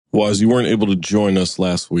Was you weren't able to join us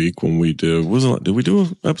last week when we did. Did we do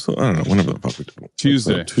an episode? I don't know. Whenever the fuck we did.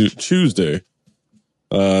 Tuesday. Tuesday.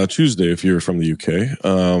 Tuesday, if you're from the UK.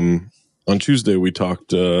 On Tuesday we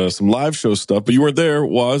talked some live show stuff, but you weren't there.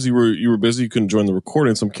 Was you were busy? You couldn't join the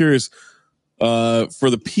recording. So I'm curious. For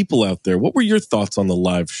the people out there, what were your thoughts on the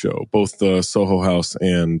live show, both the Soho House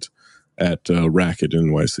and at Racket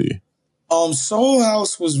in NYC? Soho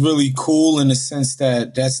House was really cool in the sense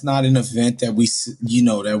that that's not an event that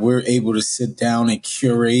that we're able to sit down and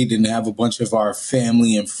curate and have a bunch of our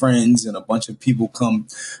family and friends and a bunch of people come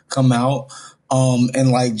out.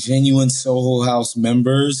 And like genuine Soho House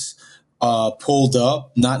members pulled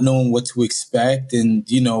up, not knowing what to expect, and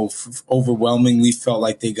overwhelmingly felt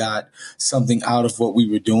like they got something out of what we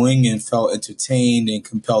were doing and felt entertained and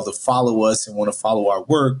compelled to follow us and want to follow our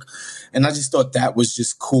work. And I just thought that was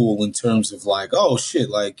just cool in terms of like, oh shit,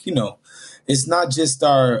 like, it's not just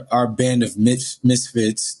our band of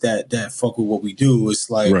misfits that fuck with what we do.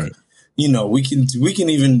 It's like, right. We can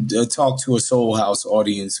even talk to a Soul House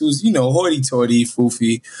audience who's, hoity-toity,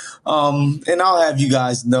 foofy. And I'll have you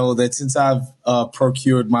guys know that since I've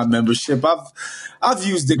procured my membership, I've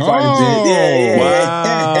used it quite a bit. Yeah.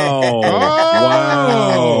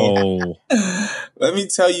 Wow. Let me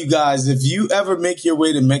tell you guys, if you ever make your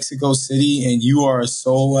way to Mexico City and you are a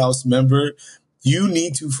Soul House member, you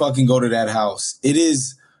need to fucking go to that house. It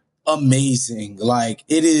is amazing. Like,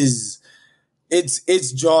 it is...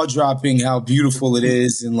 It's jaw dropping how beautiful it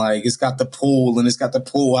is, and like it's got the pool and it's got the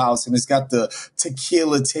pool house and it's got the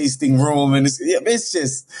tequila tasting room, and it's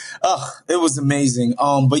just it was amazing.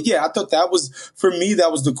 But yeah, I thought that was, for me,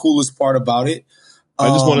 that was the coolest part about it. I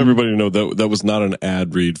just want everybody to know that was not an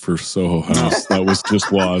ad read for Soho House. That was just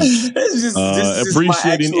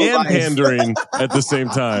appreciating and pandering at the same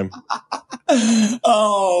time.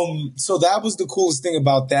 So that was the coolest thing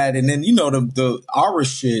about that. And then, our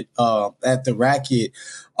shit at the Racket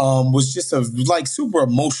was just a super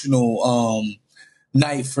emotional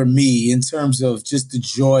night for me in terms of just the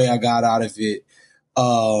joy I got out of it.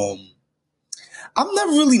 I'm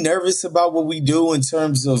never really nervous about what we do in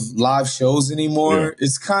terms of live shows anymore. Yeah.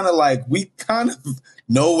 It's kind of like we kind of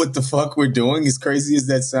know what the fuck we're doing, as crazy as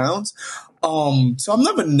that sounds. So I'm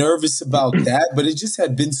never nervous about that, but it just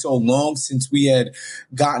had been so long since we had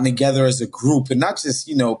gotten together as a group, and not just,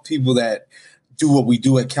 people that do what we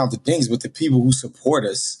do at Count the Dings, but the people who support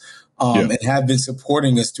us and have been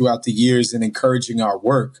supporting us throughout the years and encouraging our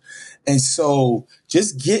work. And so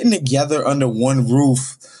just getting together under one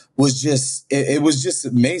roof was just, it was just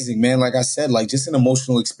amazing, man. Like I said, like just an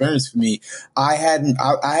emotional experience for me. I hadn't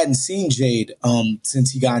seen Jade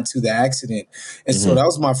since he got into the accident. And so that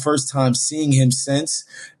was my first time seeing him since,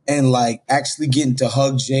 and like actually getting to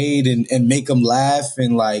hug Jade and make him laugh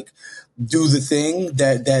and like do the thing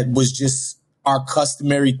that was just our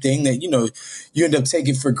customary thing that, you end up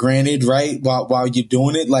taking for granted, right? While you're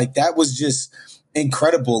doing it. Like that was just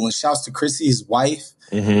incredible. And shouts to Chrissy, his wife,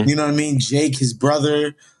 you know what I mean? Jake, his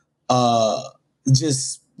brother. It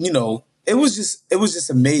was just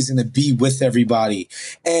amazing to be with everybody.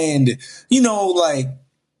 And, like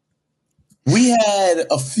we had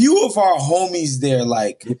a few of our homies there,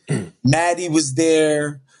 like Maddie was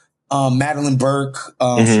there, Madeline Burke,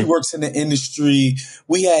 she works in the industry.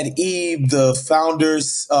 We had Eve, the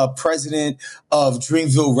founders, president of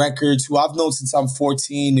Dreamville Records, who I've known since I'm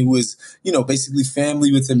 14, who was, basically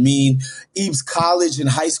family with Amin. Eve's college and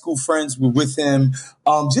high school friends were with him.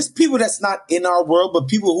 Just people that's not in our world, but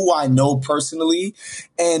people who I know personally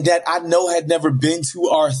and that I know had never been to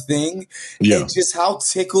our thing. Yeah. And just how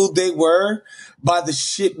tickled they were by the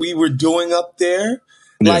shit we were doing up there.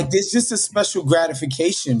 Yeah. Like there's just a special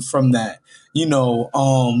gratification from that,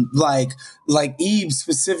 like Eve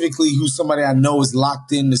specifically, who's somebody I know is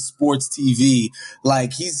locked into sports TV.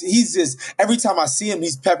 Like he's just, every time I see him,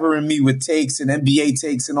 he's peppering me with takes and NBA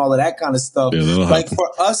takes and all of that kind of stuff. Yeah, like happen.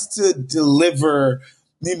 For us to deliver,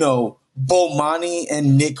 Bomani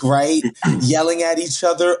and Nick Wright yelling at each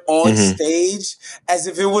other on stage as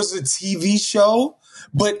if it was a TV show,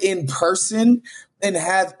 but in person, and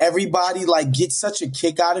have everybody like get such a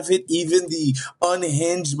kick out of it, even the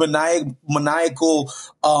unhinged maniacal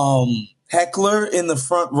heckler in the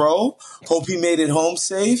front row. Hope he made it home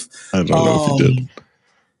safe. I don't know if he did.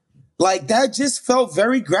 Like that just felt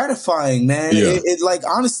very gratifying, man. Yeah. It like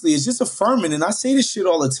honestly, it's just affirming. And I say this shit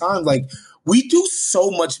all the time. Like we do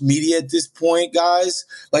so much media at this point, guys.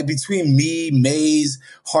 Like between me, Maze,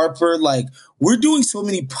 Harper, like we're doing so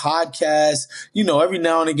many podcasts. Every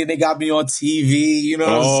now and again they got me on TV. You know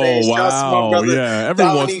what I'm saying? Wow. Shouts to my brother, every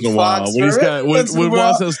once in a while when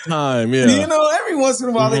Waz has time. Yeah. Every once in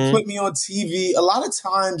a while they put me on TV. A lot of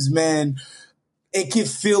times, man, it can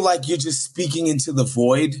feel like you're just speaking into the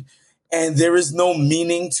void. And there is no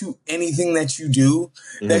meaning to anything that you do,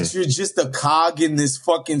 that you're just a cog in this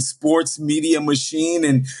fucking sports media machine.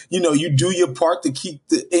 And, you do your part to keep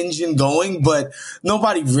the engine going, but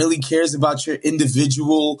nobody really cares about your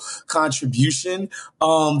individual contribution.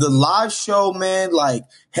 The live show, man, like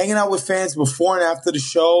hanging out with fans before and after the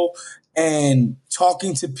show, and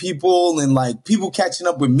talking to people and like people catching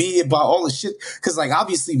up with me about all the shit. Cause like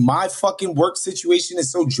obviously my fucking work situation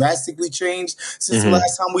is so drastically changed since the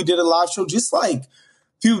last time we did a live show. Just like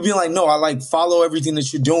people being like, no, I like follow everything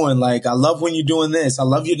that you're doing. Like, I love when you're doing this. I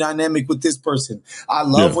love your dynamic with this person. I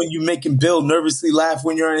love when you making Bill nervously laugh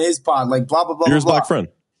when you're in his pod, like blah, blah, blah, Here's blah. Black friend.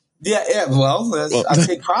 Yeah. Well, I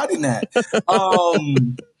take pride in that.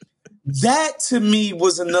 That to me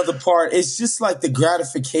was another part. It's just like the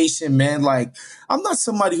gratification, man. Like, I'm not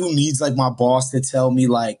somebody who needs like my boss to tell me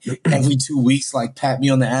like every 2 weeks, like pat me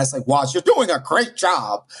on the ass, like, watch, you're doing a great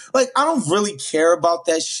job. Like, I don't really care about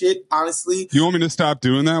that shit, honestly. You want me to stop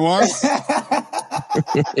doing that, Watts?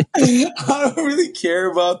 I don't really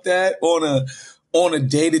care about that on a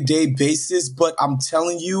day-to-day basis, but I'm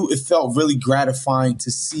telling you, it felt really gratifying to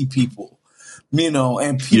see people.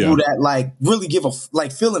 And people that like really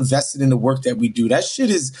feel invested in the work that we do. That shit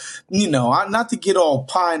is, not to get all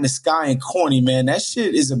pie in the sky and corny, man. That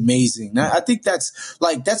shit is amazing. I think that's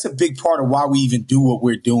a big part of why we even do what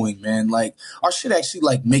we're doing, man. Like our shit actually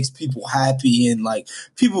like makes people happy and like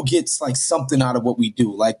people gets like something out of what we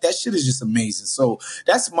do. Like that shit is just amazing. So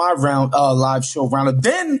that's my live show roundup.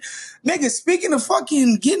 Then, nigga, speaking of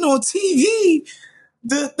fucking getting on TV,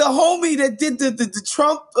 the homie that did the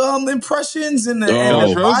Trump impressions and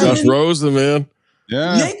Josh Rosen, man.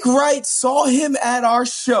 Yeah. Nick Wright saw him at our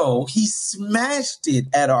show. He smashed it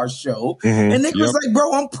at our show. And Nick was like,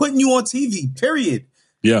 bro, I'm putting you on TV, period.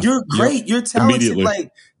 Yeah. You're great. You're talented.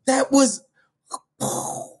 Like, that was...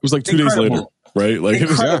 It was like 2 days later, right? Like,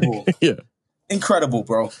 incredible. It was, Incredible,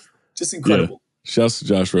 bro. Just incredible. Yeah. Shouts to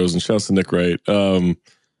Josh Rosen. Shouts to Nick Wright.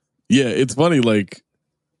 It's funny, like,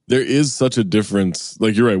 there is such a difference.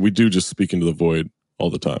 Like, you're right. We do just speak into the void all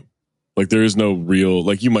the time. Like, there is no real,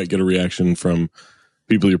 like, you might get a reaction from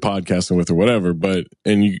people you're podcasting with or whatever, but,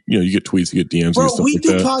 and you get tweets, you get DMs. Bro, and stuff we like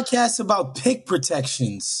do that. podcasts about pick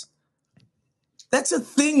protections. That's a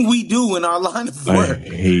thing we do in our line of work.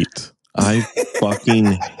 I fucking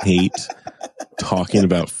hate talking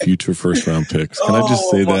about future first round picks. Can I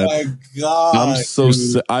just say that? Oh my God. I'm so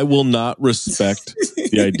I will not respect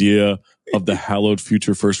the idea of the hallowed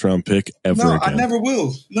future first round pick ever again. I never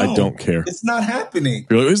will. No, I don't care. It's not happening.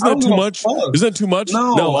 You're like, isn't that too much? Isn't that too much?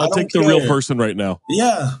 No, I'll take the real person right now.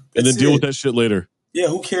 Yeah. And then deal with that shit later. Yeah,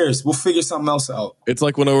 who cares? We'll figure something else out. It's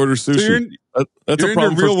like when I order sushi. That's you're a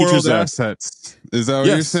problem in your for real future world Zach. assets. Is that what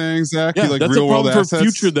you're saying, Zach? Yeah, you like that's real a problem world for assets?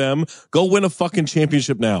 future them. Go win a fucking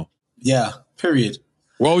championship now. Yeah, period.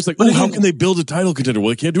 We're always like, how can they build a title contender?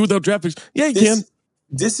 Well, they can't do it without draft picks. Yeah, you can.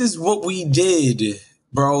 This is what we did,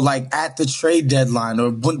 bro, like at the trade deadline or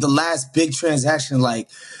when the last big transaction, like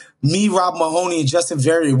me, Rob Mahoney, and Justin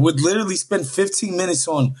Verrier would literally spend 15 minutes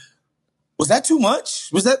on, was that too much?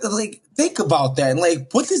 Was that, like, think about that. And like,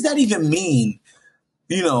 what does that even mean?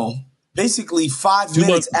 Basically 5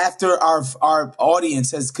 minutes after our audience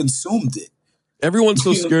has consumed it. Everyone's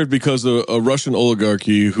so scared because a Russian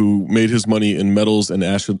oligarchy who made his money in metals and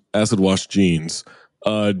acid wash jeans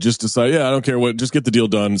just decided, I don't care what, just get the deal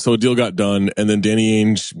done. So a deal got done, and then Danny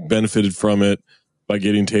Ainge benefited from it by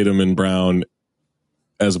getting Tatum and Brown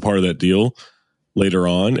as a part of that deal later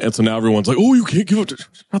on. And so now everyone's like, oh, you can't give it.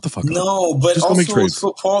 Shut the fuck up. No, but just also it's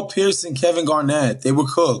for Paul Pierce and Kevin Garnett. They were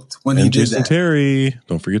cooked when he did Jason that. Terry.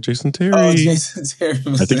 Don't forget Jason Terry. Oh, Jason Terry.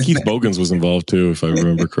 I think Keith Bogans was involved too, if I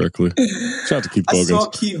remember correctly. Shout out to Keith Bogans. I saw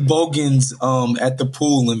Keith Bogans at the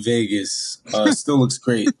pool in Vegas. Still looks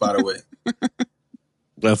great, by the way.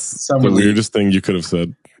 That's the weirdest thing you could have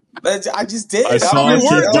said. I just did. I saw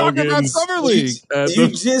we're talking about Summer League.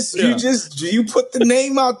 You put the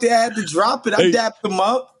name out there. I had to drop it. I dapped them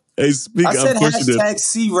up. Hey, speak I said hashtag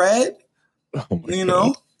 #CRed. Oh my you God.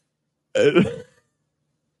 know?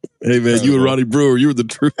 Hey, man, you and Ronnie Brewer, you were the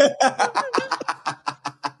truth.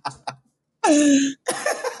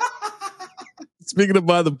 Speaking of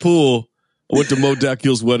by the pool, I went to Mo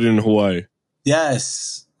Dakhil's wedding in Hawaii.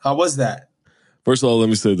 Yes. How was that? First of all, let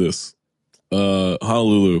me say this.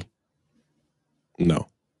 Honolulu. No.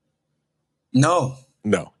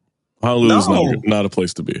 Honolulu is not a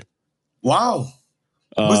place to be. Wow.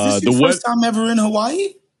 Was this your first time ever in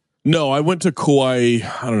Hawaii? No, I went to Kauai,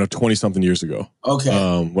 20-something years ago. Okay.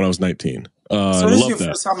 When I was 19. So this is your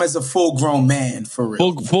first time as a full-grown man, for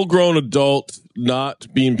real? Full-grown adult,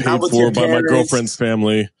 not being paid for by my girlfriend's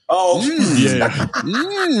family. Oh, Yeah.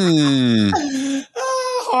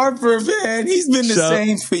 Harper, man, he's been the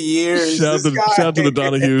same for years. Shout out to the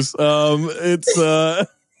Donahues.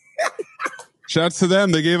 Shouts to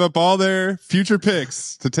them. They gave up all their future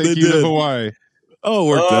picks to take you to Hawaii. Oh,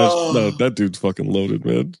 work that. No, that dude's fucking loaded,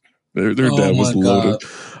 man. Their dad was loaded.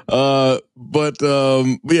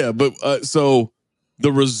 So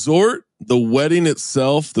the resort, the wedding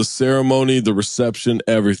itself, the ceremony, the reception,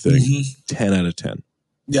 everything, 10 out of 10.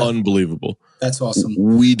 Yeah. Unbelievable. That's awesome.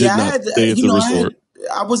 We did not stay at the resort.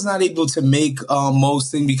 I was not able to make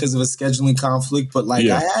most thing because of a scheduling conflict, but I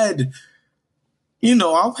had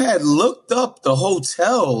looked up the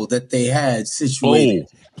hotel that they had situated.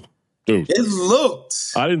 Oh, dude. It looked.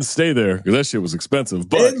 I didn't stay there because that shit was expensive,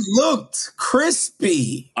 but it looked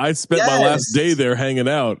crispy. I spent my last day there hanging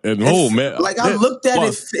out, and I looked at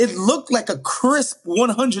it. It looked like a crisp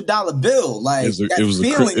 $100 bill. It was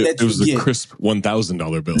a crisp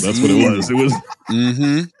 $1,000 bill. That's what it was. It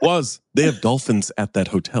was. They have dolphins at that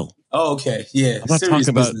hotel. Oh, okay, yeah. I'm not talking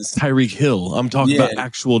about Tyreek Hill. I'm talking about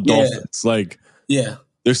actual dolphins.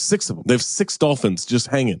 There's 6 of them. They have 6 dolphins just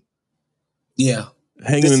hanging. Yeah.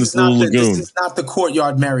 Hanging in this little lagoon. This is not the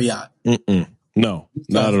Courtyard Marriott. No,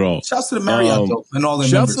 not at all. Shouts to the Marriott, though, and all their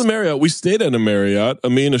shouts members. to the Marriott. We stayed at a Marriott.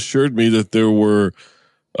 Amin assured me that there were,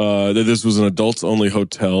 that this was an adults-only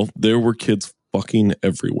hotel. There were kids fucking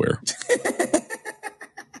everywhere.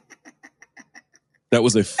 That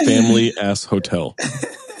was a family-ass hotel.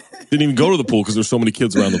 Didn't even go to the pool because there's so many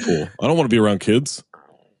kids around the pool. I don't want to be around kids.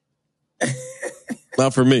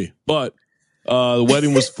 Not for me. But the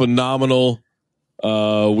wedding was phenomenal.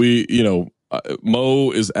 Mo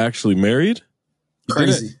is actually married.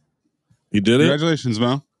 Crazy. He did it. Congratulations,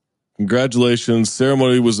 Mo. Congratulations.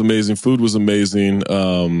 Ceremony was amazing. Food was amazing.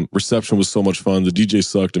 Reception was so much fun. The DJ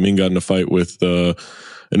sucked. Amin got in a fight with an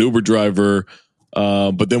Uber driver.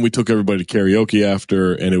 But then we took everybody to karaoke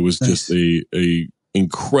after, and it was just a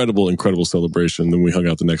incredible celebration. Then we hung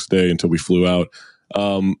out the next day until we flew out.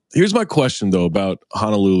 Here's my question though about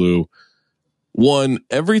Honolulu. One,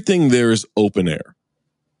 everything there is open air.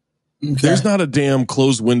 Okay. There's not a damn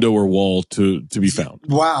closed window or wall to be found.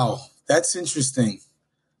 Wow, that's interesting.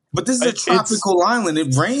 But this is a tropical island.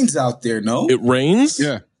 It rains out there, no? It rains?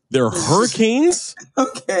 Yeah. There are hurricanes?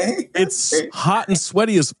 Okay. It's hot and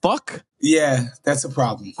sweaty as fuck? Yeah, that's a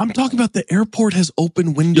problem. I'm talking about the airport has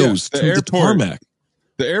open windows to the tarmac.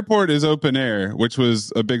 The airport is open air, which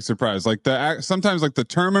was a big surprise. Sometimes the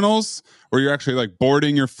terminals where you're actually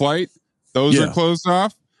boarding your flight, those are closed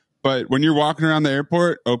off. But when you're walking around the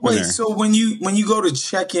airport, open air. Wait, so when you go to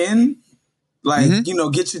check in,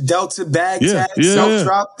 get your Delta bag tag,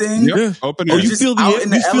 self-drop thing. Yep. Open air. Oh, you feel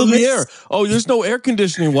the air. Oh, there's no air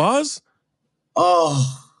conditioning, Waz?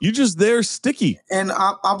 Oh. You just there sticky. And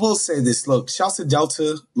I will say this. Look, shouts to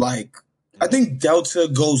Delta. I think Delta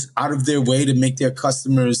goes out of their way to make their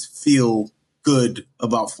customers feel good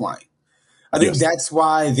about flying. I think that's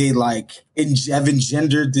why they have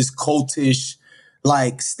engendered this cultish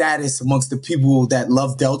status amongst the people that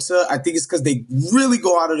love Delta. I think it's because they really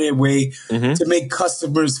go out of their way to make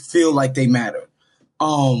customers feel like they matter.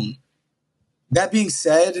 That being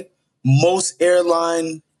said, most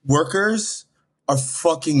airline workers are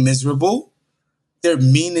fucking miserable. They're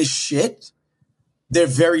mean as shit. They're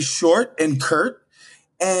very short and curt.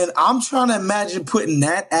 And I'm trying to imagine putting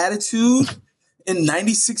that attitude in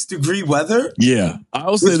 96-degree weather. Yeah. I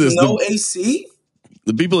will say this. No AC.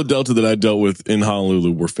 The people at Delta that I dealt with in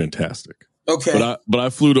Honolulu were fantastic. Okay. But I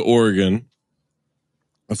flew to Oregon.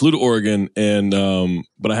 And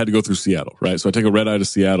but I had to go through Seattle, right? So I take a red eye to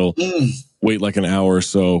Seattle, wait an hour or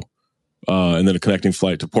so, and then a connecting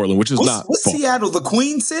flight to Portland, which is what's Seattle, the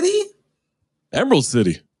Queen City? Emerald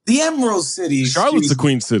City. The Emerald City. Charlotte's the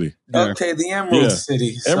Queen City. Okay, the Emerald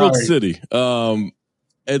City. Sorry. Emerald City.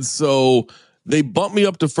 And so they bumped me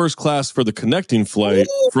up to first class for the connecting flight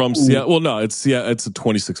from Seattle. Well, no, it's a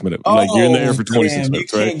 26-minute. You're in the air for 26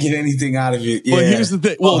 minutes, right? You can't get anything out of it. Yeah. But here's the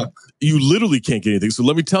thing. Well, you literally can't get anything. So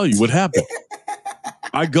let me tell you what happened.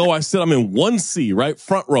 I said I'm in 1C, right?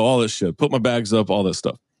 Front row, all that shit. Put my bags up, all that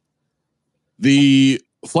stuff. The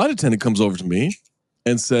flight attendant comes over to me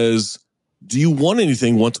and says, "Do you want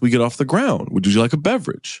anything once we get off the ground? Would you like a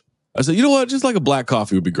beverage?" I said, "You know what? Just a black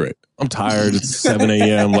coffee would be great. I'm tired. It's 7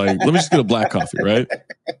 a.m. Let me just get a black coffee, right?"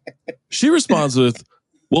 She responds with,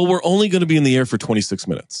 "Well, we're only going to be in the air for 26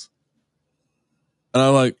 minutes. And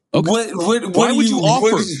I'm like, "Okay. Why would you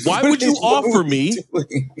offer me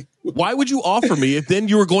Why would you offer me if then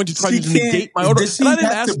you were going to try to negate my order? And I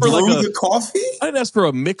didn't ask for the coffee. I didn't ask for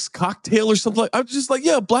a mixed cocktail or something. I was just like,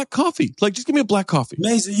 yeah, black coffee. Like, just give me a black coffee.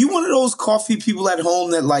 Mason, you one of those coffee people at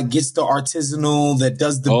home that like gets the artisanal, that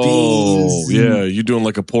does the beans. Oh, yeah. You doing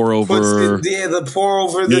like a pour over. The pour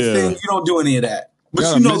over the thing. You don't do any of that.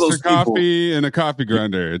 But you know those people. Coffee and a coffee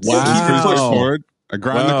grinder. It's pretty straightforward. I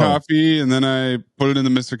grind the coffee and then I put it in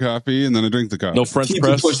the Mr. Coffee and then I drink the coffee. No French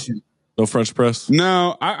press? No French press?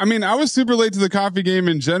 No. I mean, I was super late to the coffee game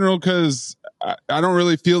in general because I don't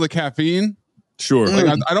really feel the caffeine. Sure.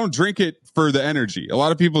 Like I don't drink it for the energy. A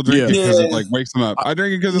lot of people drink it because it like wakes them up. I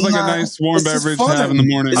drink it because it's like a nice warm beverage to have in the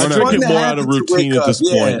morning. I drink it more out of routine at this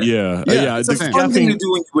point. Yeah. It's a fun thing to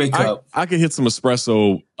do when you wake up. I can hit some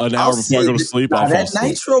espresso an hour before I go to sleep. That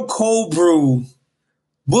nitro cold brew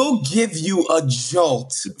will give you a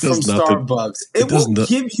jolt from Starbucks. It will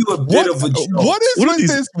give you a bit of a jolt. What is with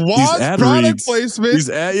this WAS product placement?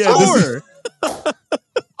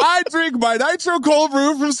 I drink my nitro cold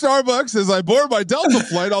brew from Starbucks as I board my Delta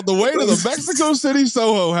flight on the way to the Mexico City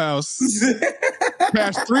Soho House.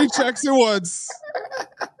 Cash 3 checks at once.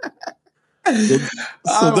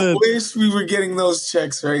 I wish we were getting those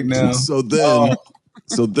checks right now. So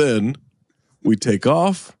then we take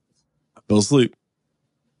off. I fell asleep.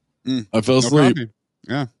 I fell asleep.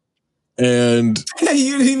 Yeah. And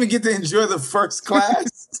you didn't even get to enjoy the first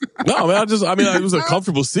class. No, man, it was a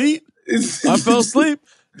comfortable seat. I fell asleep.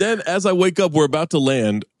 Then as I wake up, we're about to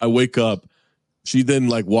land. I wake up. She then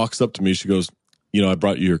like walks up to me. She goes, I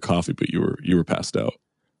brought you your coffee, but you were passed out.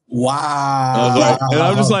 Wow. And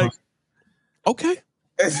I'm just like, okay.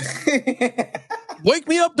 Wake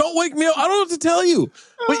me up. Don't wake me up. I don't know what to tell you.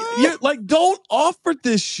 But you're like, don't offer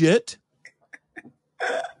this shit.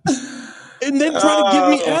 And then try to give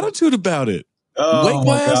me attitude about it. Wake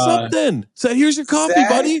my ass up then. Say, here's your coffee,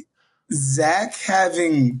 buddy. Zach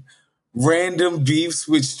having random beefs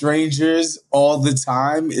with strangers all the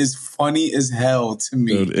time is funny as hell to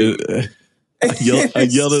me. Dude, I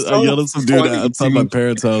yelled at some dude outside my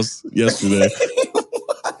parents' house yesterday.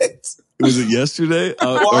 What? Was it yesterday?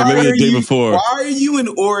 Or maybe the day before? Why are you in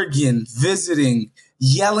Oregon visiting,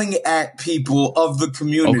 yelling at people of the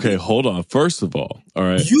community? Okay, hold on. First of all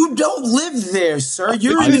right. You don't live there, sir.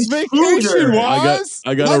 You're in vacation.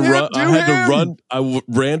 I got to run. I had to run. I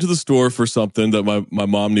ran to the store for something that my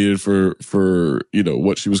mom needed for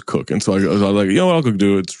what she was cooking. So I was like, what I'll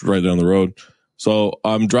do. It's right down the road. So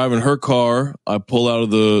I'm driving her car. I pull out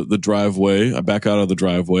of the driveway. I back out of the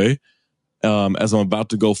driveway. As I'm about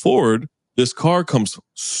to go forward, this car comes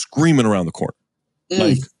screaming around the corner,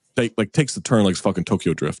 like takes the turn like it's fucking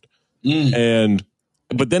Tokyo Drift,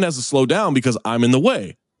 but then has to slow down because I'm in the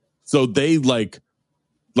way. So they like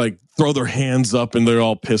throw their hands up and they're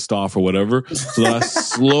all pissed off or whatever. So then I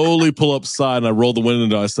slowly pull up side and I roll the window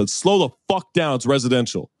down. I said, "Slow the fuck down. It's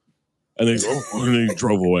residential." And then he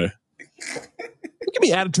drove away. Give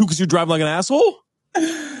me attitude because you're driving like an asshole.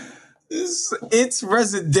 It's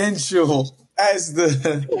residential as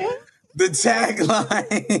the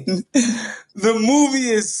tagline. The movie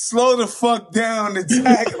is slow the fuck down. The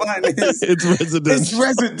tagline is it's residential. It's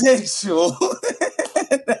residential.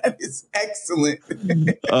 That is excellent.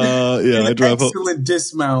 I drive excellent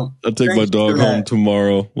dismount. I'll take my dog home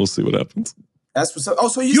tomorrow. We'll see what happens. That's what's up. Oh,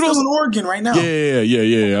 so you're still in Oregon right now? Yeah.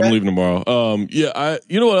 Okay. I'm leaving tomorrow. You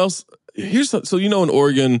know what else? In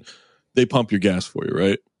Oregon, they pump your gas for you,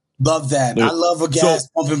 right? Love that. I love a gas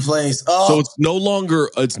pumping place. Oh. So it's no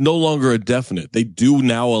longer a definite. They do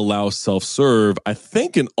now allow self-serve, I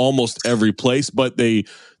think, in almost every place, but they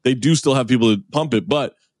do still have people that pump it.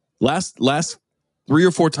 But last 3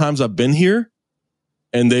 or 4 times I've been here,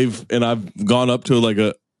 and I've gone up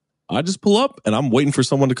to I just pull up and I'm waiting for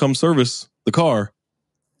someone to come service the car.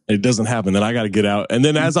 And it doesn't happen. Then I got to get out. And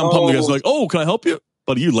then as I'm pumping, it's like, "Oh, can I help you?"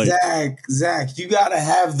 But you late. Zach, you got to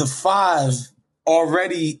have the 5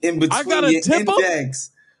 already in between your index.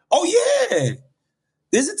 Oh yeah,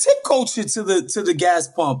 there's a tip culture to the gas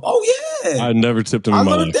pump. Oh yeah, I never tipped him. I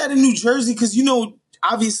learned that in New Jersey because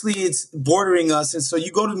obviously it's bordering us, and so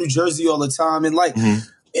you go to New Jersey all the time, and back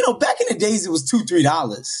in the days it was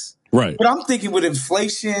 $2-3, right? But I'm thinking with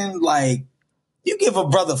inflation, you give a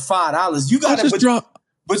brother $5, you gotta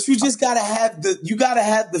but you just gotta have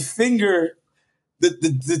the finger.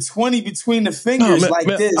 The 20 between the fingers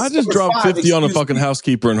this. I just dropped 50 on a fucking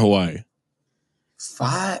housekeeper in Hawaii.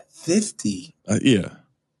 550. Yeah.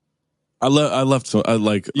 I left some. I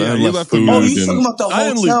left food. Oh, you talking about the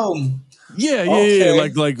hotel? Yeah.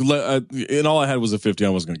 Okay. And all I had was a 50. I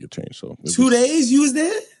wasn't gonna get changed. So 2 days you was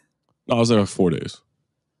there? No, I was there 4 days.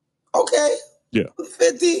 Okay. Yeah.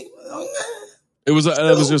 50. It was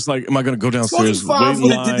just like, am I going to go downstairs, wait in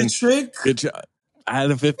line? Did the trick. I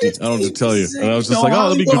had a 50. I don't know what to tell you. And I was just like, oh,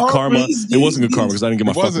 that'll be good karma. It wasn't good karma because I didn't get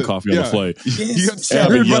my fucking coffee on the flight. You got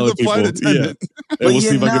scattered by the flight attendant. And we'll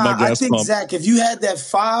see if I get my gas pump. Zach, if you had that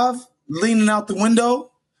 5 leaning out the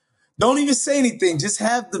window, don't even say anything. Just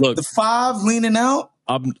have the 5 leaning out.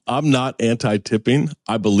 I'm not anti-tipping.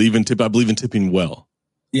 I believe in tipping. I believe in tipping well.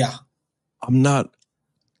 Yeah. I'm not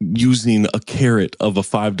using a carrot of a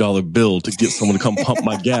 $5 bill to get someone to come pump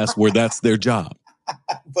my gas where that's their job.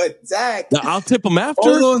 But Zach, now, I'll tip them after.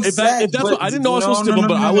 If that's what I didn't know I was supposed to tip them,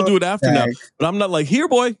 but I will do it after now. But I'm not like, here,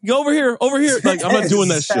 boy, go over here. Like, I'm not doing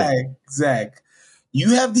that shit. Zach,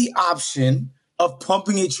 you have the option of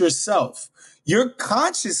pumping it yourself. You're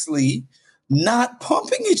consciously not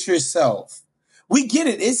pumping it yourself. We get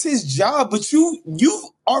it. It's his job, but you've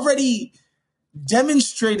already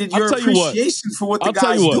demonstrated your appreciation for what the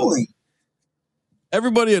guy's doing.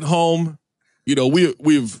 Everybody at home,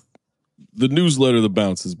 we've the newsletter, The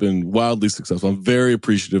Bounce, has been wildly successful. I'm very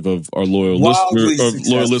appreciative of our loyal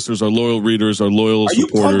listeners, our loyal readers, our loyal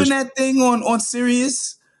supporters. Are you pumping that thing on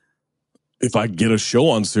Sirius? If I get a show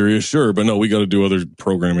on Sirius, sure. But no, we got to do other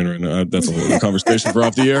programming right now. That's a whole conversation for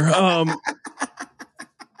off the air.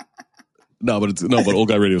 But Old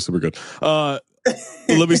Guy Radio is super good. Let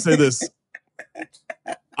me say this.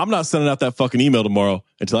 I'm not sending out that fucking email tomorrow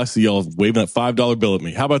until I see y'all waving that $5 bill at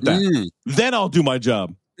me. How about that? Then I'll do my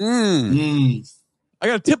job. I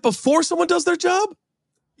got to tip before someone does their job?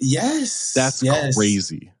 Yes. That's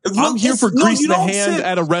crazy. Look, I'm here for greasing a hand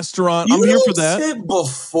at a restaurant. I'm here for that. Tip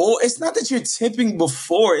before. It's not that you're tipping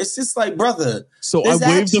before. It's just like, brother. So I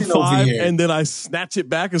wave the 5 and then I snatch it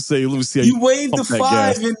back and say, let me see how you wave the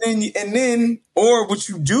 5 and then, or what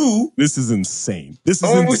you do. This is insane. This is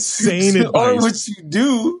insane advice. Or what you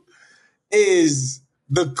do is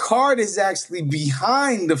the card is actually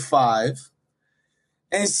behind the 5.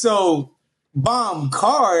 And so, bomb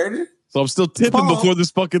card. So I'm still tipping before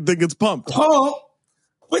this fucking thing gets pumped.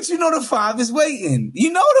 But you know the 5 is waiting.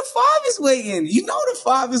 You know the 5 is waiting. You know the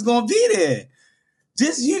 5 is going to be there.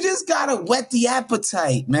 You just got to whet the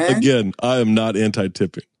appetite, man. Again, I am not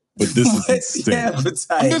anti-tipping. But this is insane.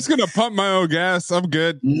 I'm just going to pump my own gas. I'm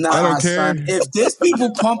good. Nah, I don't care. Son, if there's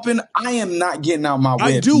people pumping, I am not getting out my whip.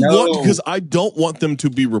 I do want, because I don't want them to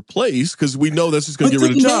be replaced, because we know that's just going to get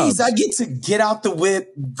rid of jobs. I get to get out the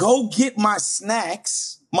whip, go get my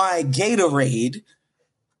snacks, my Gatorade,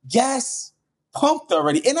 gas pumped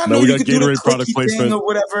already. And I know we you got can Gatorade do the product placement or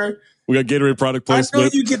whatever. We got Gatorade product placement. I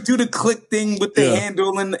know you can do the click thing with the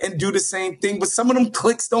handle and do the same thing, but some of them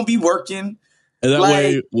clicks don't be working. And that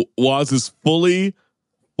way, Woz is fully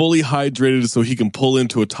hydrated so he can pull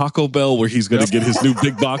into a Taco Bell where he's going to get his new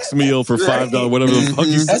big box meal for $5, whatever the fuck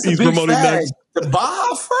he's promoting next. The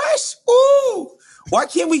Baja Fresh? Ooh! Why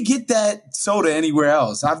can't we get that soda anywhere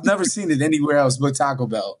else? I've never seen it anywhere else but Taco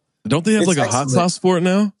Bell. Don't they have like a hot sauce for it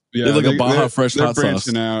now? Yeah, they have like a Baja Fresh hot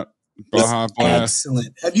sauce. Out. Baja Blast.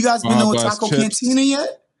 Excellent. Have you guys been to a Taco Cantina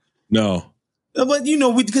yet? No. But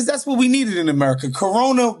because that's what we needed in America.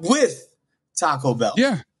 Corona with Taco Bell.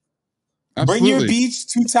 Yeah. Absolutely. Bring your beach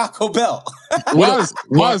to Taco Bell. Was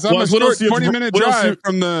I'm a short 20-minute drive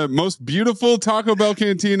from the most beautiful Taco Bell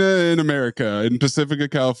cantina in America in Pacifica,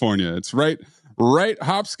 California. It's right,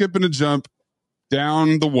 hop, skip, and a jump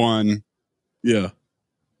down the 1. Yeah.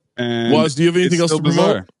 And Woz, do you have anything else to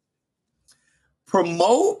promote?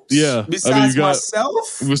 Promote? Yeah. Besides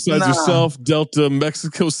myself? Besides yourself, Delta,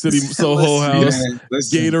 Mexico City, Soho House,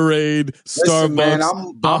 Gatorade,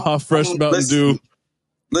 Starbucks, Baja Fresh Mountain Dew.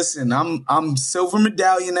 Listen, I'm silver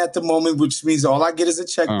medallion at the moment, which means all I get is a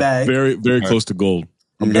check bag. Very, very close to gold.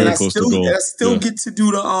 I'm very close to gold. And I still get to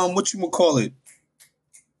do the whatchamacallit.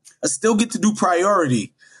 I still get to do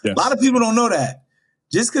priority. Yes. A lot of people don't know that.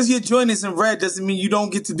 Just because your joint is in red doesn't mean you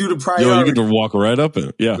don't get to do the priority. Yo, you get to walk right up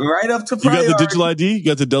it. Yeah. Right up to priority. You got the digital ID? You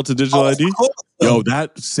got the Delta digital ID? Yo,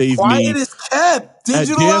 that saved me. Quiet is kept.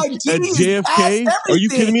 Digital ID at JFK. Are you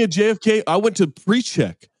kidding me? At JFK, I went to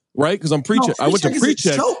pre-check, right? Because I'm pre-check. I went to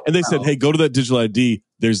pre-check and they said, hey, go to that digital ID.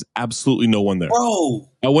 There's absolutely no one there. Bro.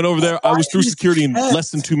 I went over there. I was through security in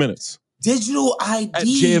less than 2 minutes. Digital ID at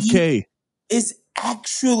JFK is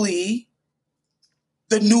actually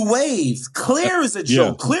the new wave. Clear is a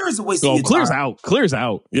joke. Yeah. Clear is a waste of your time. Clear's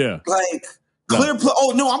out. Yeah. Like, Clear Plus.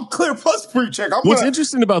 Oh, no, I'm Clear Plus pre-check. What's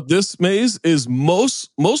interesting about this, Maze, is most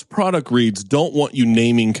product reads don't want you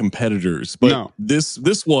naming competitors. But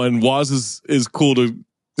this one, Woz is cool to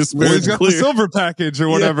disparage. He's got the silver package or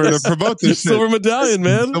whatever to promote this silver medallion,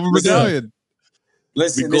 man. Silver medallion.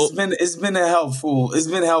 Listen, it's been helpful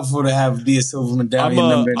to be a silver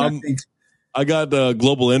medallion member. I got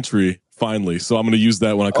global entry finally. So I'm going to use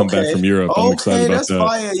that when I come back from Europe. I'm excited about that.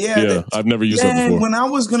 Fire. Yeah, I've never used that before. When I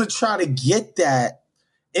was going to try to get that,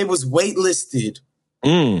 it was waitlisted.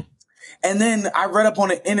 And then I read up on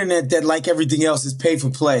the internet that, like everything else, is pay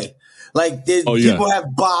for play. Like, people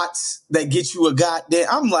have bots that get you a goddamn.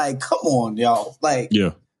 I'm like, come on, y'all. Like,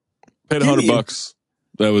 paid $100.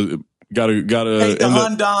 That was got to paid the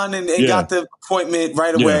Hyundai and got the appointment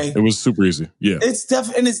right away. It was super easy. Yeah, it's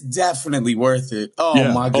definitely worth it. Oh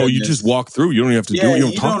my goodness! Oh, you just walk through. You don't even have to do it. You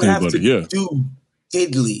don't talk to anybody. Do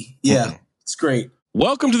diddly. Yeah, it's great.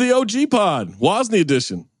 Welcome to the OG Pod, Wosny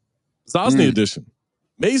edition, Zosny edition,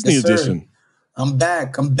 Masney edition. I'm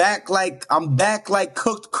back like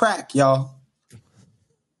cooked crack, y'all.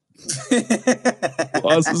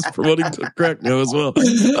 Woz is promoting cooked crack now as well.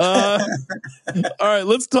 All right,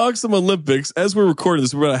 let's talk some Olympics. As we're recording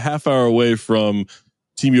this, we're about a half hour away from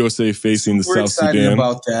Team USA facing the South Sudan. We're excited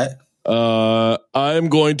about that. I'm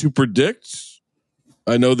going to predict.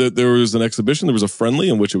 I know that there was an exhibition. There was a friendly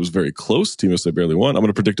in which it was very close. Team USA barely won. I'm going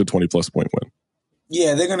to predict a 20-plus point win.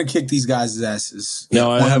 Yeah, they're going to kick these guys' asses.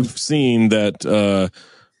 Now, I have seen that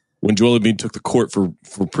when Joel Embiid took the court for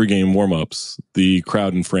pregame warm-ups, the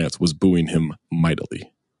crowd in France was booing him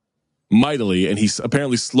mightily. And he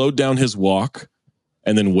apparently slowed down his walk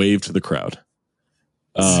and then waved to the crowd.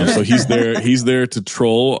 So he's there to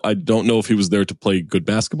troll. I don't know if he was there to play good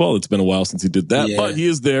basketball. It's been a while since he did that, but he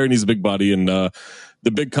is there and he's a big body. And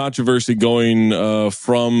the big controversy going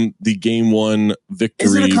from the game one victory.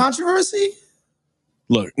 Is it a controversy?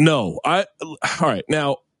 Look, no. All right.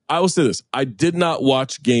 Now, I will say this. I did not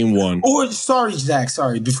watch game one. Sorry, Zach.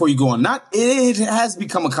 Sorry, before you go on. It has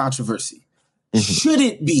become a controversy. Should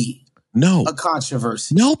it be a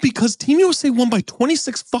controversy? No, because Team USA won by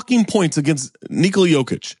 26 fucking points against Nikola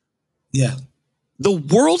Jokic. Yeah. The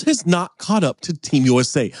world has not caught up to Team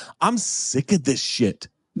USA. I'm sick of this shit.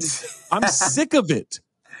 I'm sick of it.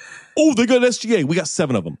 Oh, they got SGA. We got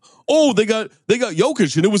 7 of them. Oh, they got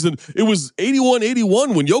Jokic, and it was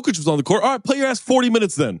 81-81 when Jokic was on the court. All right, play your ass 40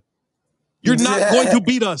 minutes then. You're not going to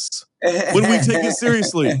beat us when we take it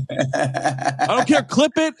seriously. I don't care.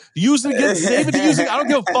 Clip it, use it again, save it, use it. I don't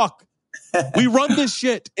give a fuck. We run this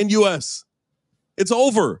shit in US. It's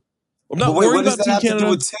over. I'm not worried about Team Canada.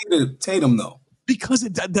 What does that have to do with Tatum, though? Because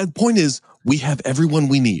that point is, we have everyone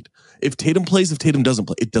we need. If Tatum plays, if Tatum doesn't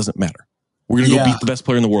play, it doesn't matter. We're going to go beat the best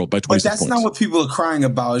player in the world by 26 points. But that's not what people are crying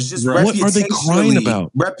about. It's just What are they crying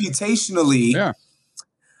about? Reputationally,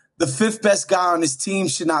 the 5th best guy on his team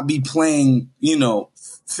should not be playing,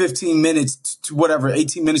 15 minutes to whatever,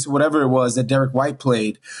 18 minutes or whatever it was that Derek White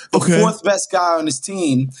played. The 4th best guy on his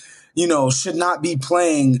team, should not be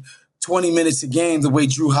playing 20 minutes a game the way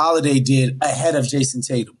Drew Holiday did ahead of Jayson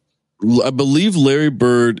Tatum. I believe Larry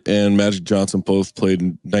Bird and Magic Johnson both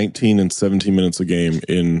played 19 and 17 minutes a game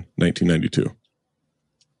in 1992.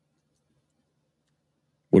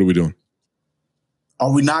 What are we doing?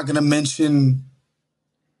 Are we not going to mention...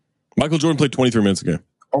 Michael Jordan played 23 minutes a game.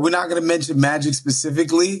 Are we not going to mention Magic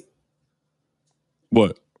specifically?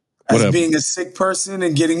 What? As being a sick person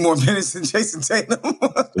and getting more minutes than Jayson Tatum.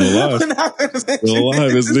 Still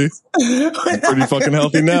alive, isn't he? Pretty fucking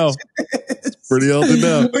healthy now. Pretty healthy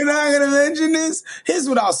now. We're not going to mention this. Here's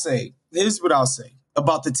what I'll say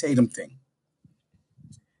about the Tatum thing.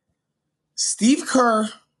 Steve Kerr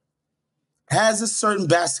has a certain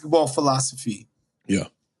basketball philosophy. Yeah.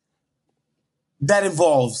 That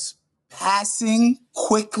involves passing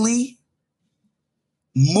quickly,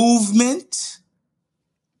 movement,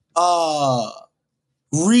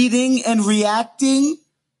 reading and reacting.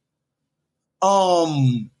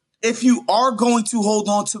 If you are going to hold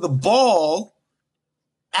on to the ball,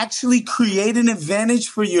 actually create an advantage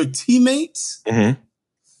for your teammates. Mm-hmm.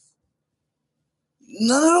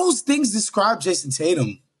 None of those things describe Jayson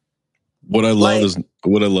Tatum. What I love is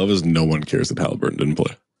no one cares that Haliburton didn't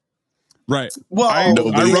play. Right. Well, I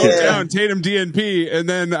wrote down Tatum DNP, and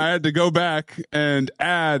then I had to go back and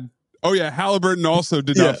add. Oh yeah, Haliburton also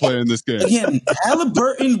did not play in this game. Again,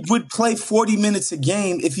 Haliburton would play 40 minutes a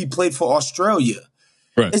game if he played for Australia.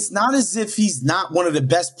 Right. It's not as if he's not one of the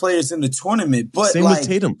best players in the tournament, but same with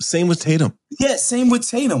Tatum. Yeah, same with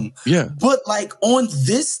Tatum. Yeah. But on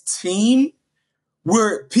this team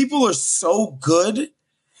where people are so good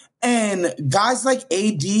and guys like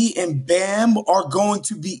AD and Bam are going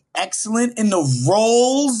to be excellent in the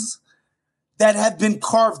roles that have been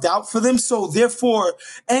carved out for them. So therefore,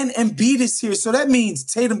 and Embiid is here. So that means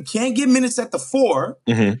Tatum can't get minutes at the 4.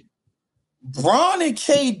 Mm-hmm. Bron and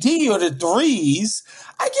KD are the 3s.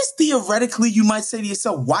 I guess theoretically you might say to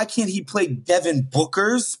yourself, why can't he play Devin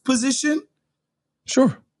Booker's position?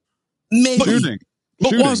 Sure. Maybe.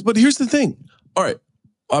 But here's the thing. All right.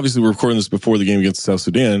 obviously we're recording this before the game against South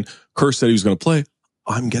Sudan. Kerr said he was going to play.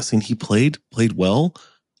 I'm guessing he played well,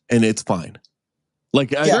 and it's fine. Like,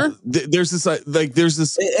 there's this. I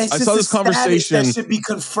saw this conversation that should be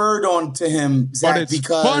conferred on to him, Zach, but it's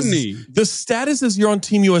because funny. The status is you're on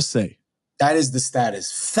Team USA. That is the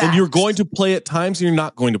status. Fact. And you're going to play at times, and you're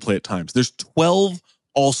not going to play at times. There's 12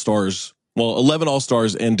 All-Stars, 11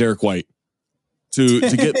 All-Stars and Derek White to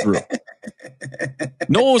get through.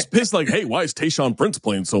 No one was pissed like, hey, why is Tayshaun Prince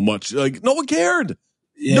playing so much? Like, no one cared.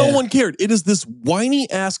 Yeah. No one cared. It is this whiny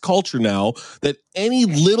ass culture now that any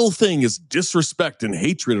little thing is disrespect and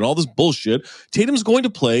hatred and all this bullshit. Tatum's going to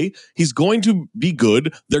play. He's going to be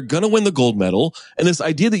good. They're going to win the gold medal. And this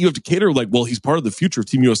idea that you have to cater like, well, he's part of the future of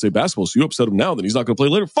Team USA basketball. So you upset him now, then he's not going to play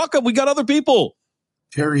later. Fuck him. We got other people.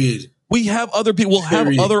 Period. We have other people. We'll have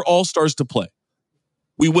other all-stars to play.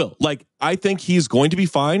 We will. Like, I think he's going to be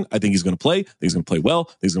fine. I think he's going to play. I think he's going to play well.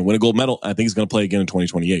 I think he's going to win a gold medal. I think he's going to play again in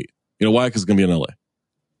 2028. You know why? Because it's going to be in LA.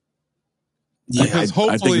 Yeah, because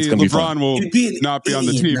hopefully LeBron will not be on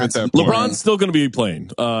the team at that point. LeBron's still going to be playing.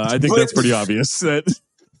 I think that's pretty obvious. I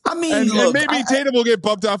mean, and maybe Tatum will get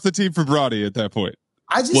bumped off the team for Brody at that point.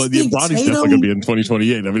 I just think Bronny's definitely going to be in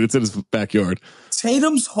 2028. I mean, it's in his backyard.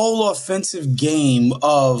 Tatum's whole offensive game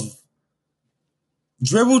of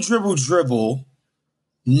dribble,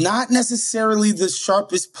 not necessarily the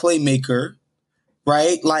sharpest playmaker.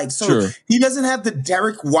 Right? Like, so he doesn't have the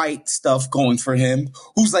Derek White stuff going for him,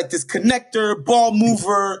 who's like this connector, ball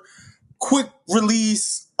mover, quick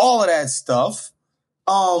release, all of that stuff.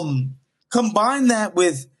 Combine that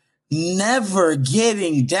with never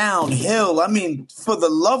getting downhill. I mean, for the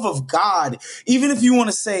love of God, even if you want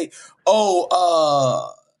to say,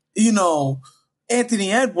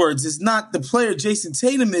 Anthony Edwards is not the player Jayson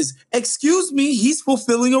Tatum is, excuse me, he's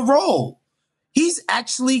fulfilling a role. He's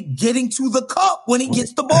actually getting to the cup when he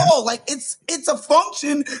gets the ball. Like, it's a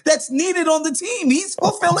function that's needed on the team. He's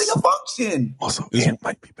fulfilling a function. Also, Ant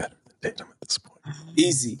might be better than Tatum at this point.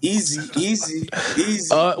 Easy.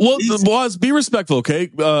 Boz, be respectful, okay?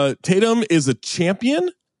 Tatum is a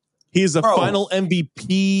champion. He's a final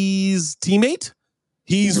MVP's teammate.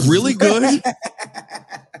 He's really good.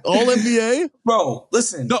 All NBA. Bro,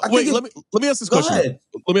 listen. No, wait, let me ask this question.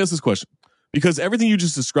 Let me ask this question. Because everything you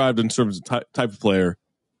just described in terms of type of player,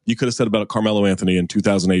 you could have said about Carmelo Anthony in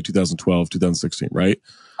 2008, 2012, 2016, right?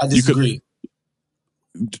 I disagree.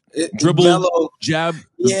 Dribble, jab,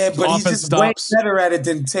 but he's just stops. Way better at it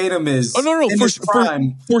than Tatum is. Oh, no,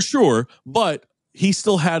 for sure. But he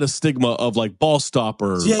still had a stigma of like ball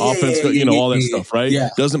stopper, offense, all that stuff, right? Yeah.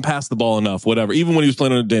 Doesn't pass the ball enough, whatever. Even when he was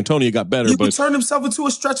playing under D'Antoni, it got better. He would turn himself into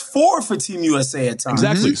a stretch four for Team USA at times.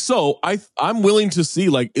 Exactly. So I'm willing to see,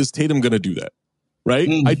 like, is Tatum going to do that? Right?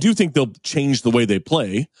 I do think they'll change the way they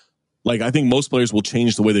play. Like, I think most players will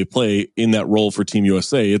change the way they play in that role for Team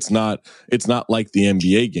USA. It's not like the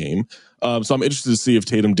NBA game. So I'm interested to see if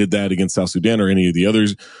Tatum did that against South Sudan or any of the other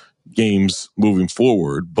games moving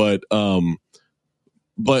forward. But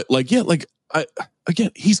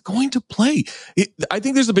he's going to play. I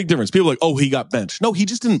think there's a big difference. People are like, oh, he got benched. No, he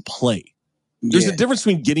just didn't play. There's a difference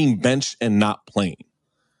between getting benched and not playing.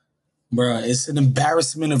 Bruh, it's an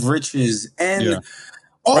embarrassment of riches. And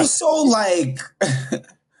also, like,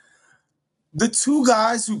 the two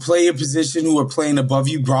guys who play a position who are playing above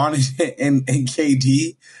you, Bron and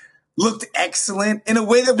KD, looked excellent in a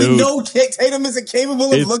way that we know Tatum isn't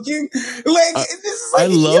capable of looking. Like, it's just like, I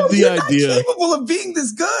love the idea. Not capable of being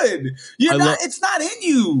this good. It's not in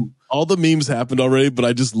you. All the memes happened already, but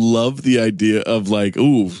I just love the idea of like,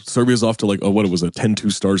 ooh, Serbia's off to like, what it was, a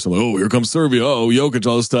 10-2 start. So like, oh, here comes Serbia. Oh, Jokic,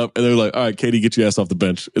 all this stuff. And they're like, all right, Katie, get your ass off the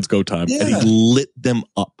bench. It's go time. Yeah. And he lit them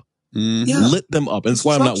up. Lit them up. And that's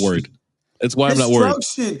why I'm not worried. It's why I'm not worried.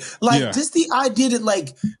 Like, just the idea that,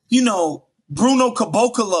 like, Bruno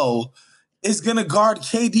Caboclo is going to guard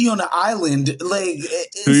KD on the island. Like,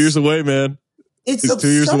 2 years away, man. It's absurd. 2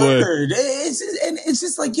 years away. It's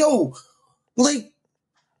just like, yo, like,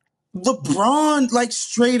 LeBron, like,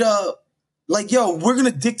 straight up, like, yo, we're going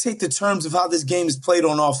to dictate the terms of how this game is played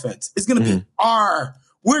on offense. It's going to be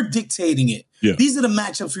we're dictating it. Yeah. These are the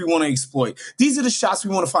matchups we want to exploit. These are the shots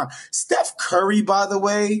we want to find. Steph Curry, by the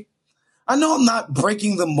way, I know I'm not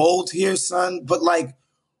breaking the mold here, son, but, like,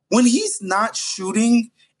 when he's not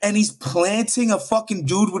shooting and he's planting a fucking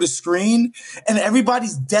dude with a screen and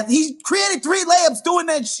everybody's death, he created 3 layups doing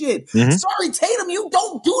that shit. Sorry, Tatum, you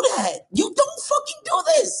don't do that. You don't fucking do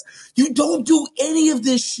this. You don't do any of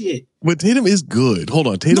this shit. But Tatum is good. Hold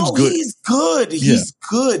on. Tatum's good. He's good. He's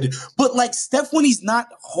good. But like Steph, when he's not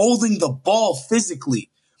holding the ball physically,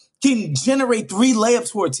 can generate 3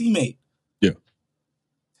 layups for a teammate. Yeah.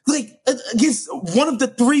 like against one of the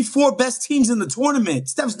 3-4 best teams in the tournament.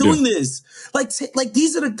 Steph's doing this. Like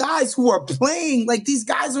these are the guys who are playing. Like these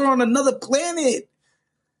guys are on another planet.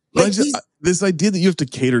 Like this idea that you have to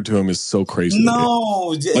cater to him is so crazy.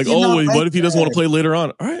 No, like what if he doesn't want to play later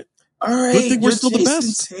on? All right. Good thing we're still the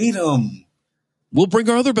best. Tatum. We'll bring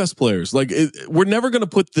our other best players. Like we're never going to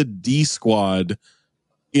put the D squad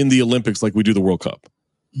in the Olympics like we do the World Cup.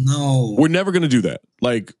 No, we're never going to do that.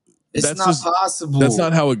 Like that's not possible. That's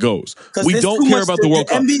not how it goes. We don't care about the World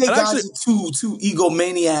Cup. NBA guys are too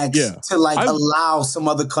egomaniacs to like allow some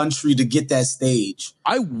other country to get that stage.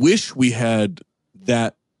 I wish we had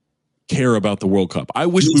that care about the World Cup. I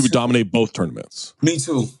wish we would dominate both tournaments. Me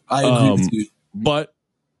too. I agree with you. But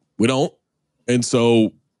we don't. And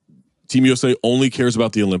so Team USA only cares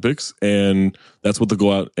about the Olympics, and that's what they'll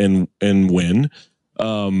go out and win.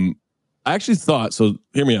 I actually thought, so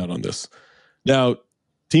hear me out on this. Now,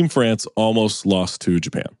 Team France almost lost to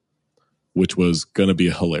Japan, which was going to be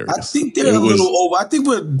hilarious. I think they're a little over. I think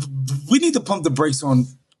we need to pump the brakes on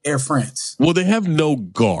Air France. Well, they have no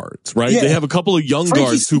guards, right? Yeah. They have a couple of young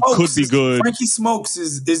guards who could be good. Frankie Smokes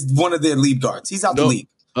is one of their lead guards. He's out the league.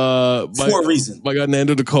 For a reason. My guy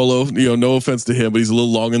Nando DeColo, no offense to him, but he's a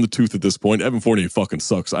little long in the tooth at this point. Evan Fournier fucking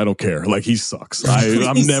sucks. I don't care. Like, he sucks.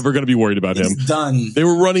 I'm never going to be worried about him. Done. They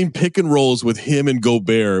were running pick and rolls with him and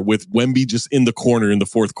Gobert, with Wemby just in the corner in the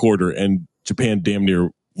fourth quarter, and Japan damn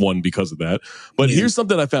near won because of that. But here's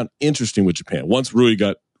something I found interesting with Japan. Once Rui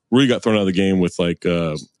got thrown out of the game with like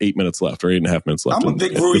 8 minutes left or 8.5 minutes left. I'm a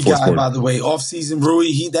big Rui guy, by the way. Off-season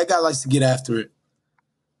Rui, that guy likes to get after it.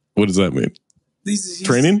 What does that mean?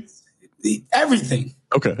 Training? Everything.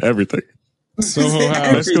 Okay, everything. Soho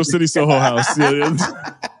House. Mexico City Soho House.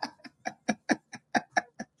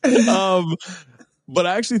 But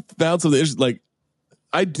I actually found something interesting. Like,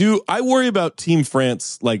 I worry about Team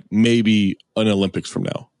France, like maybe an Olympics from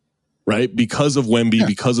now. Right? Because of Wemby,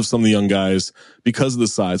 because of some of the young guys, because of the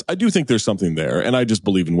size. I do think there's something there. And I just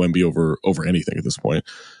believe in Wemby over anything at this point.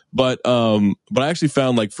 But I actually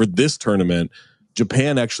found, like, for this tournament,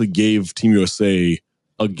 Japan actually gave Team USA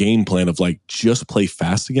a game plan of like, just play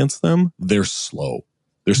fast against them. They're slow.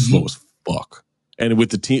 They're slow as fuck. And with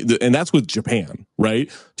the team, and that's with Japan,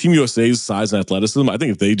 right? Team USA's size and athleticism, I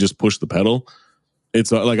think if they just push the pedal,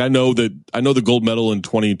 it's like, I know the gold medal in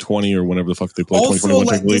 2020 or whenever the fuck they played, 2021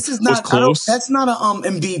 like, this is not, was close. That's not a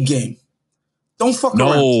Embiid game. Don't fuck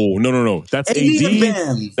around. No. That's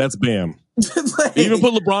AD. That's Bam. Like, even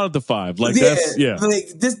put LeBron at the 5. Like, like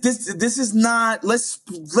this is not.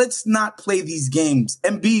 Let's not play these games.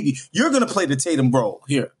 Embiid, you're gonna play the Tatum role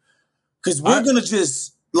here, because we're gonna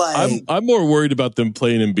just like. I'm more worried about them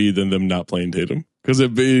playing Embiid than them not playing Tatum. Because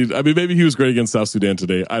maybe he was great against South Sudan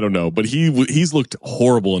today. I don't know, but he's looked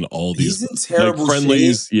horrible in all these. He's in terrible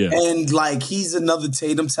friendlies, shape, and like he's another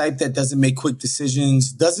Tatum type that doesn't make quick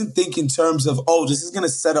decisions, doesn't think in terms of, this is going to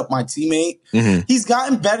set up my teammate. He's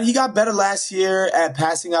gotten better. He got better last year at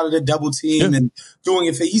passing out of the double team and doing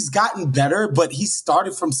it. He's gotten better, but he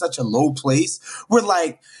started from such a low place where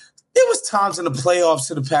like there was times in the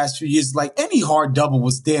playoffs in the past few years, like any hard double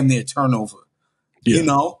was damn near turnover. You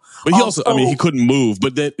know? But he also, he couldn't move,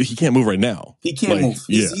 but he can't move right now. He can't move.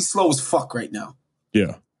 He's slow as fuck right now.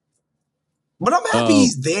 Yeah. But I'm happy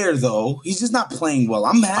he's there, though. He's just not playing well.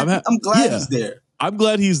 I'm happy. I'm glad he's there. I'm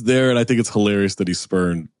glad he's there, and I think it's hilarious that he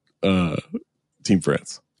spurned Team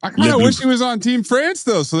France. I kind of wish he was on Team France,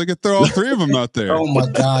 though, so they could throw all three of them out there. Oh,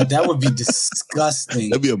 my God. That would be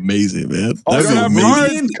disgusting. That'd be amazing, man. That'd be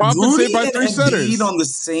amazing. Rudy by 3 setters on the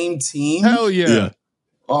same team? Hell yeah.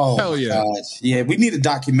 Oh, hell yeah. Gosh. Yeah, we need a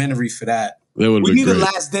documentary for that. We need a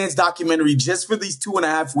Last Dance documentary just for these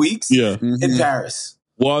 2.5 weeks in Paris.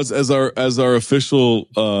 Was as our official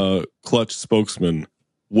clutch spokesman,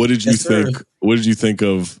 what did you think? Sir. What did you think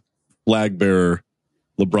of Flagbearer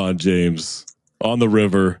LeBron James on the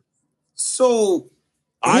river? So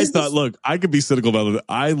I thought, look, I could be cynical about it.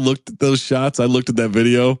 I looked at those shots. I looked at that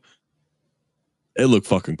video. It looked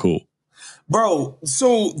fucking cool. Bro,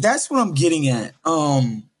 so that's what I'm getting at.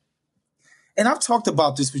 And I've talked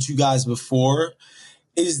about this with you guys before,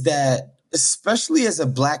 is that especially as a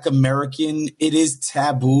Black American, it is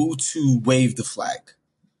taboo to wave the flag.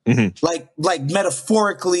 Like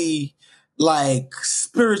metaphorically, like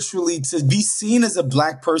spiritually, to be seen as a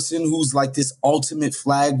Black person who's like this ultimate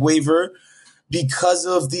flag waver because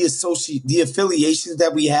of the affiliations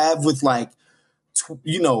that we have with like,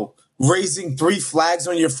 raising 3 flags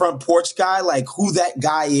on your front porch guy, like who that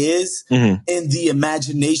guy is and the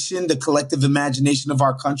imagination, the collective imagination of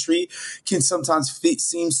our country can sometimes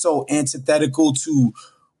seem so antithetical to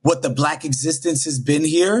what the Black existence has been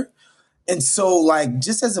here. And so, like,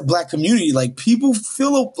 just as a Black community, like, people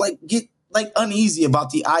feel like get like uneasy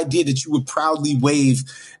about the idea that you would proudly wave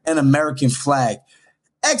an American flag,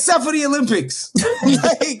 except for the Olympics.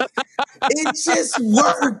 Like, it just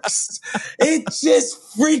works. It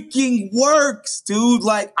just freaking works, dude.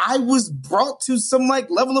 Like, I was brought to some like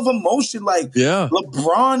level of emotion, like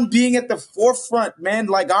LeBron being at the forefront, man.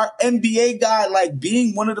 Like our NBA guy, like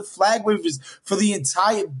being one of the flag wavers for the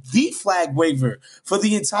flag waver for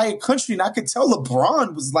the entire country. And I could tell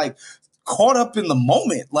LeBron was like caught up in the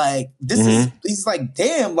moment. Like, this is, he's like,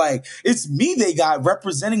 damn, like, it's me they got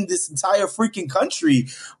representing this entire freaking country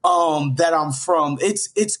that I'm from.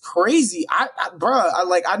 It's crazy. I'm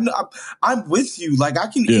with you. Like, I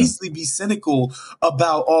can easily be cynical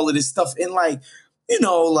about all of this stuff. And like, you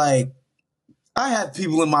know, like, I have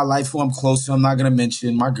people in my life who I'm close to. I'm not going to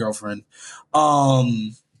mention my girlfriend.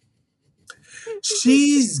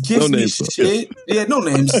 She gives me shit. Yeah, no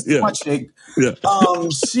names. My chick. Yeah.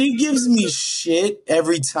 She gives me shit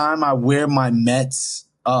every time I wear my Mets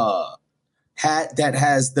hat that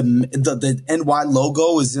has the NY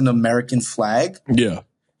logo is an American flag. Yeah.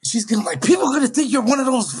 She's gonna like, people are gonna think you're one of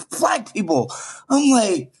those flag people. I'm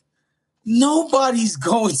like, nobody's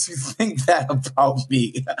going to think that about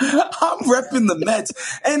me. I'm repping the Mets.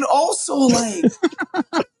 And also like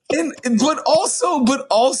but also,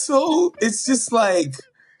 it's just like,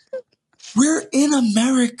 we're in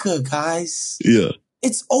America, guys. Yeah.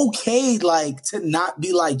 It's okay, like, to not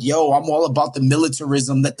be like, yo, I'm all about the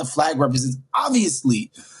militarism that the flag represents,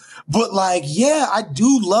 obviously. But like, yeah, I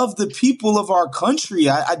do love the people of our country.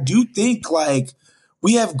 I do think like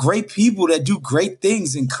we have great people that do great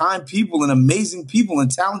things and kind people and amazing people and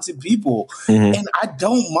talented people. And I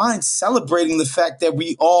don't mind celebrating the fact that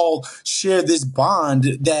we all share this bond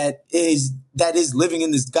that is living in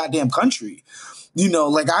this goddamn country. You know,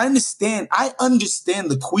 like I understand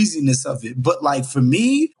the queasiness of it. But like for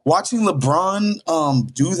me, watching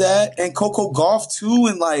LeBron do that and Coco Gauff too,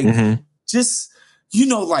 and like just, you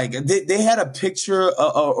know, like they had a picture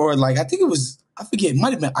or like I think it was, I forget, it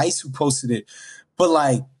might have been Ice who posted it. But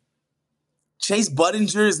like Chase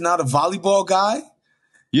Budinger is not a volleyball guy.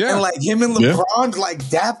 Yeah. And like him and LeBron like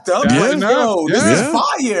dapped up. Like, no, this is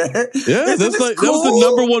fire. Yeah, that's like cool? That was the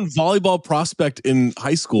number one volleyball prospect in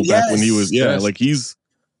high school back when he was like he's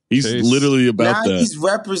Chase. Literally about now that. He's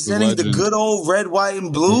representing the good old red, white,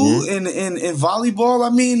 and blue in volleyball.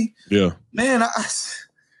 I mean, man, I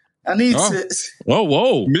need to.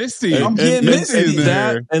 Whoa. Misty. I'm getting Misty in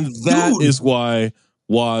there. And that is why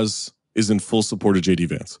Woz is in full support of JD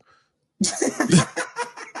Vance.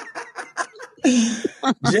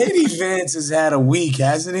 JD Vance has had a week,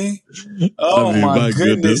 hasn't he? Oh, my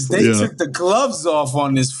goodness. They took the gloves off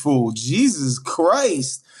on this fool. Jesus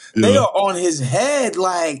Christ. They are on his head.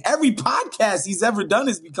 Like, every podcast he's ever done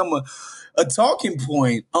has become a talking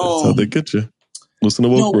point. That's how they get you. Listen to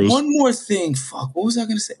Woke Bros. One more thing. Fuck, what was I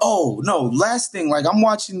going to say? Oh, no, last thing. Like, I'm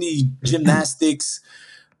watching the gymnastics,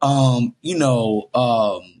 the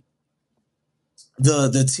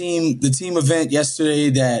team event yesterday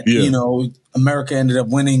that, you know, America ended up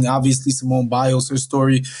winning. Obviously, Simone Biles, her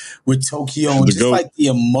story with Tokyo, and just like the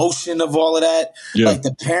emotion of all of that, like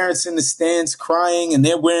the parents in the stands crying and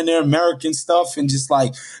they're wearing their American stuff and just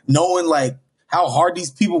like knowing like how hard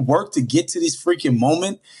these people work to get to this freaking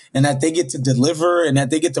moment and that they get to deliver and that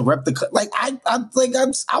they get to rep the, like, I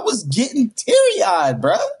was getting teary eyed,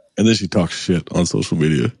 bruh. And then she talks shit on social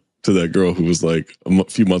media to that girl who was like a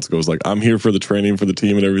few months ago was like, I'm here for the training for the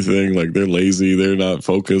team and everything. Like they're lazy. They're not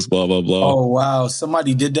focused, blah, blah, blah. Oh, wow.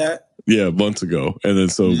 Somebody did that? Yeah, months ago. And then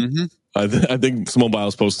so I think Simone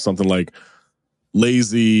Biles posted something like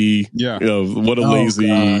lazy, you know, what a lazy,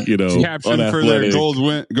 you know, caption for their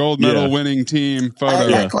gold medal winning team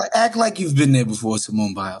photo. Act like you've been there before,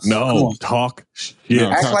 Simone Biles. No, talk shit.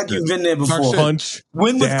 No, act like you've been there before. Punch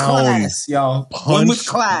win with class, y'all. Win with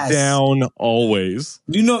class. Down always.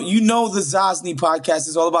 You know the Zosny podcast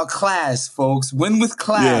is all about class, folks. Win with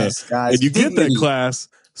class, guys. And you get that class.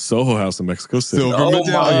 Soho House in Mexico City. Silver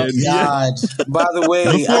medallion. My God. By the way,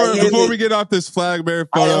 before we get off this Flagbearer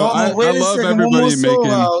photo, I love everybody making.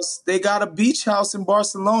 House. They got a beach house in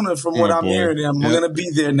Barcelona, from what I'm hearing. I'm going to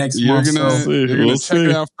be there next month. You're gonna check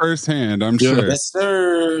it out firsthand, I'm sure. Yes,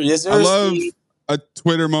 sir. Yes, sir. I love a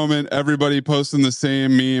Twitter moment. Everybody posting the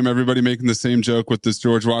same meme. Everybody making the same joke with this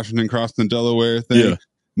George Washington crossing Delaware thing. Yeah.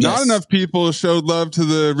 Not enough people showed love to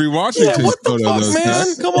the re-Washington photo. What the fuck,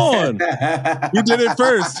 man? Come on. Who did it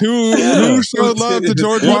first? Who showed love to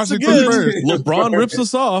George Washington first? LeBron rips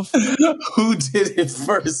us off. Who did it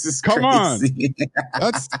first is Come crazy. On.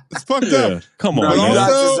 That's fucked up. Come on. No, you guys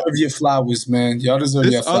deserve your flowers, man. Y'all deserve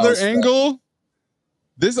your flowers. This other angle,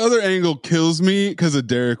 This other angle kills me because of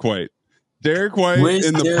Derek White. Derek White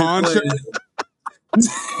in the poncho.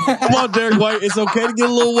 Come on, Derek White. It's okay to get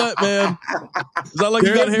a little wet, man. It's not like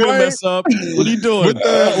Derek you got hair White, to mess up. What are you doing?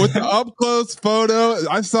 With the up close photo,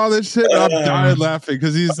 I saw this shit and I died laughing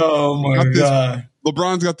because he's God.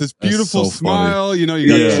 LeBron's got this beautiful smile. Funny. You know, you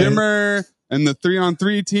got Jimmer and the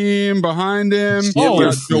 3-on-3 team behind him.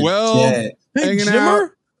 Oh, Joel hanging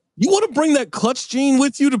out. You want to bring that clutch gene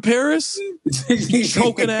with you to Paris?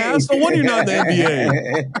 Choking ass. No wonder you're not in the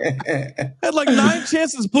NBA. Had like 9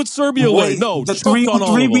 chances to put Serbia away. No, the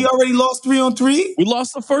 3-on-3. We already lost 3-on-3. We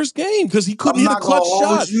lost the first game because he couldn't hit a clutch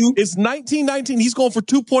shot. It's 19-19. He's going for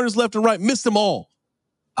 2-pointers left and right. Missed them all.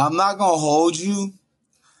 I'm not gonna hold you.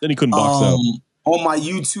 Then he couldn't box out. On my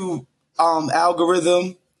YouTube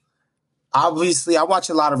algorithm. Obviously, I watch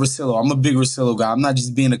a lot of Russillo. I'm a big Russillo guy. I'm not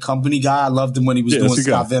just being a company guy. I loved him when he was doing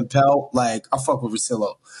Scott Van Pelt. Like, I fuck with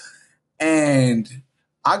Russillo. And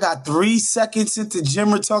I got 3 seconds into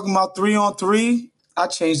Jimmer talking about 3-on-3. I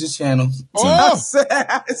changed the channel. Oh! I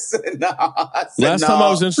said no. Last time I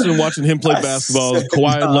was interested in watching him play basketball,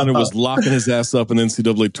 Kawhi Leonard was locking his ass up in the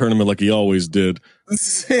NCAA tournament like he always did.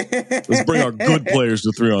 Let's bring our good players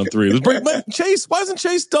to 3-on-3. Let's bring Chase. Why isn't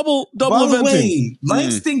Chase double eventing?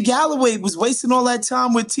 Langston Galloway was wasting all that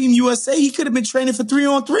time with Team USA. He could have been training for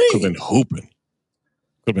 3-on-3. Could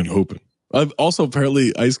have been hooping. I've also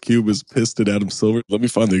apparently Ice Cube is pissed at Adam Silver. Let me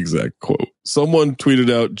find the exact quote. Someone tweeted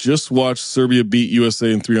out, just watch Serbia beat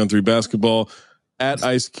USA in 3-on-3 basketball. At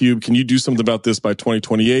Ice Cube, can you do something about this by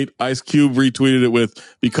 2028? Ice Cube retweeted it with,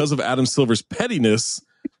 because of Adam Silver's pettiness,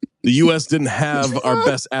 the U.S. didn't have our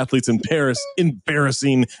best athletes in Paris.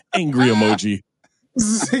 Embarrassing, angry emoji.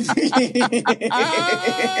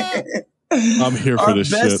 I'm here for this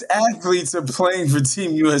shit. Our best athletes are playing for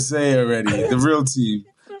Team USA already, the real team.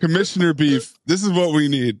 Commissioner beef. This is what we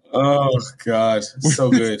need. Oh, God. So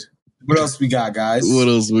good. What else we got, guys? What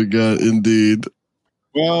else we got, indeed?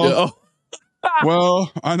 Well,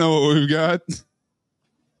 well, I know what we've got.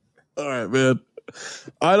 All right, man.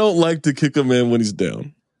 I don't like to kick a man when he's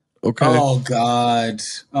down. Okay. Oh, God.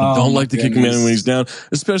 I don't like to kick a man when he's down.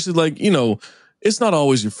 Especially like, you know, it's not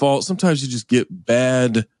always your fault. Sometimes you just get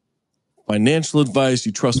bad financial advice.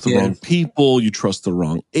 You trust the wrong people. You trust the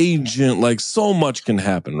wrong agent. Like, so much can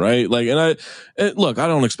happen, right? Like, and look, I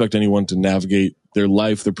don't expect anyone to navigate their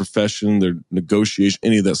life, their profession, their negotiation,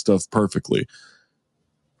 any of that stuff perfectly.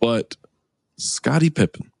 But Scottie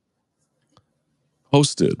Pippen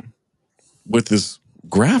posted with this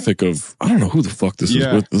graphic of, I don't know who the fuck this is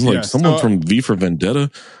with. This is like someone from V for Vendetta.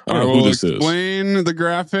 I don't know who this is. Explain the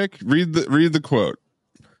graphic. Read the quote.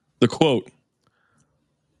 The quote.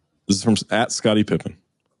 This is from at Scottie Pippen.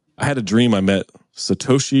 I had a dream I met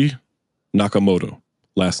Satoshi Nakamoto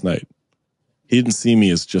last night. He didn't see me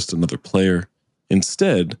as just another player.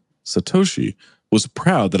 Instead, Satoshi was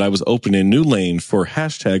proud that I was opening a new lane for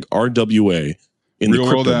hashtag RWA in the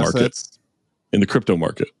crypto market. In the crypto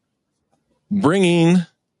market. Bringing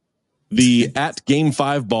the at Game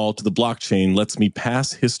 5 ball to the blockchain lets me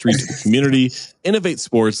pass history to the community, innovate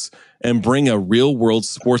sports, and bring a real-world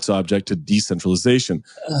sports object to decentralization.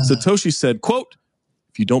 Satoshi said, quote,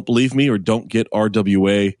 if you don't believe me or don't get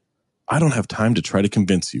RWA, I don't have time to try to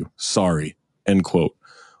convince you. Sorry, end quote.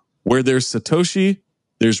 Where there's Satoshi,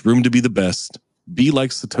 there's room to be the best. Be like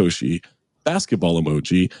Satoshi. Basketball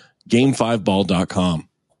emoji. Game5ball.com.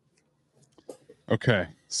 Okay.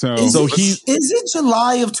 So is it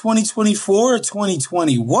July of 2024 or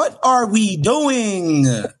 2020? What are we doing?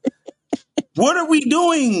 What are we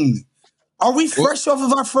doing? Are we fresh off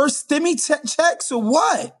of our first stimmy checks or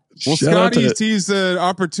what? Well, Scotty sees an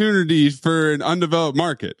opportunity for an undeveloped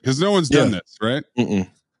market because no one's done this, right?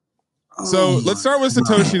 So let's start with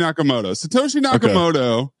Satoshi Nakamoto. Satoshi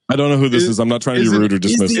Nakamoto. Okay. I don't know who this is. I'm not trying to be rude or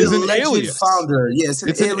dismissive. Is an alias founder. Yes,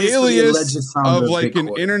 it's an alias of like an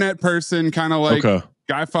internet person, kind of like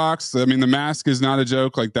Guy Fawkes. I mean, the mask is not a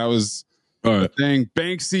joke. Like that was the thing.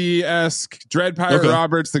 Banksy-esque. Dread Pirate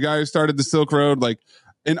Roberts, the guy who started the Silk Road, like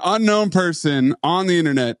an unknown person on the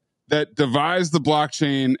internet that devised the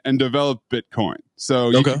blockchain and developed Bitcoin. So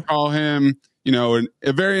you can call him, you know,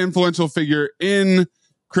 a very influential figure in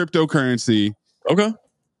cryptocurrency. Okay.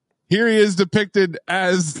 Here he is depicted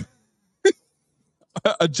as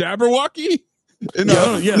a Jabberwocky in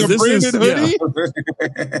a branded hoodie.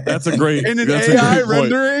 That's a great in an AI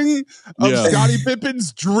rendering of Scottie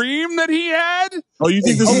Pippen's dream that he had. Oh, you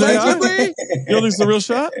think this is AI? You don't think it's a real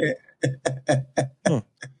shot? I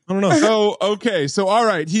don't know. So, okay. So, all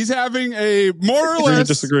right. He's having a more or less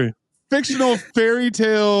disagree. fictional fairy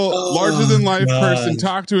tale, larger than life person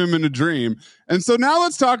talk to him in a dream. And so now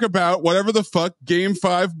let's talk about whatever the fuck Game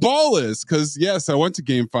 5 Ball is. Because yes, I went to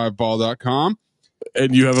game5ball.com.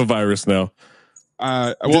 And you have a virus now.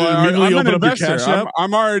 I'm an investor.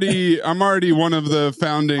 I'm already one of the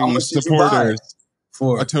founding supporters.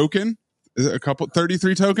 For a token, a couple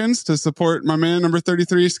 33 tokens to support my man number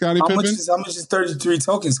 33, Scottie Pippen. How much does 33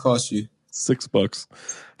 tokens cost you? $6.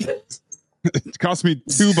 It cost me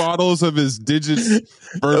 2 bottles of his Digits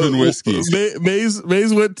bourbon whiskey. Maze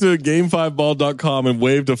went to game5ball.com and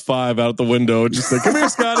waved a 5 out the window and just said, "Come here,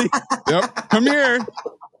 Scotty." Yep, come here.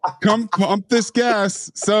 Come pump this gas.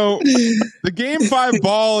 So the Game 5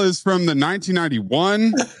 Ball is from the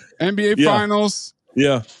 1991 NBA Finals.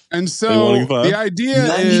 Yeah. And so the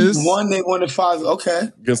idea is... 91, they won 5. Okay.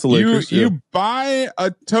 Against the Lakers. You buy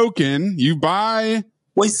a token. You buy...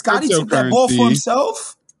 Wait, Scotty took that ball for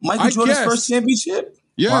himself? Michael Jordan's first championship?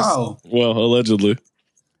 Yes. Wow. Well, allegedly.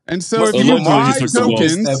 And so if you buy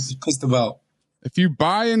tokens... Pissed about. If you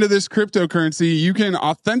buy into this cryptocurrency, you can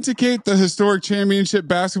authenticate the historic championship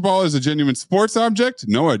basketball as a genuine sports object.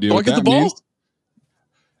 No idea what that means.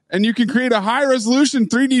 And you can create a high-resolution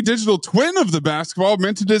 3D digital twin of the basketball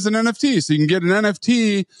minted as an NFT. So you can get an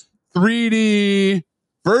NFT 3D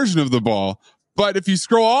version of the ball. But if you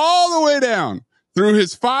scroll all the way down through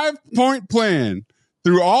his 5-point plan,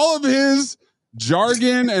 through all of his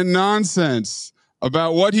jargon and nonsense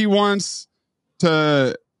about what he wants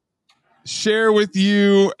to share with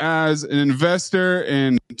you as an investor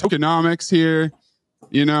in tokenomics here,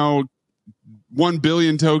 1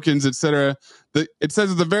 billion tokens, etc. It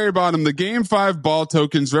says at the very bottom, the Game 5 Ball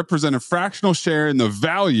tokens represent a fractional share in the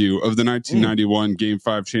value of the 1991 Game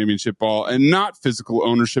 5 championship ball and not physical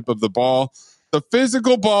ownership of the ball. The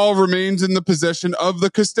physical ball remains in the possession of the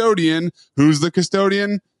custodian. Who's the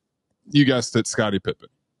custodian? You guessed it, Scottie Pippen.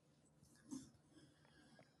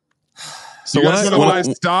 So you guys want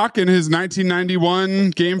to buy stock in his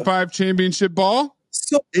 1991 Game 5 championship ball?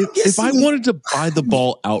 So if I wanted to buy the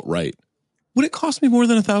ball outright, would it cost me more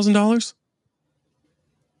than $1,000?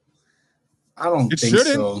 I don't think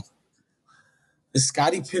so. Is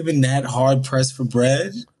Scottie Pippen that hard pressed for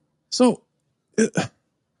bread? So,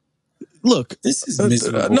 look, this is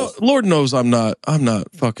miserable. No, Lord knows I'm not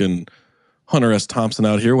fucking Hunter S. Thompson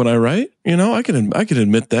out here when I write. I can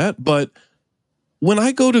admit that, but when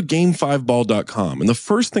I go to game5ball.com and the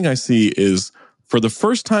first thing I see is, for the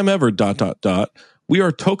first time ever, ... we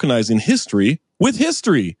are tokenizing history with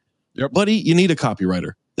history. Yep. Buddy, you need a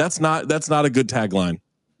copywriter. That's not a good tagline.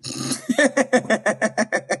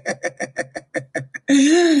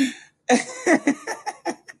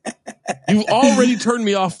 You've already turned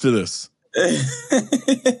me off to this.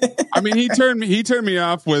 I mean, he turned me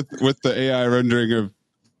off with the AI rendering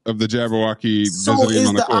of the Jabberwocky. So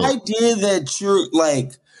is the idea that you're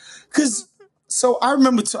like, so I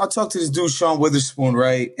remember I talked to this dude Sean Witherspoon,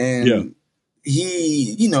 right? And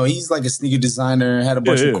he, he's like a sneaker designer, had a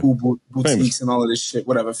bunch of cool boutiques and all of this shit,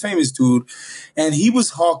 whatever. Famous dude, and he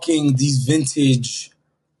was hawking these vintage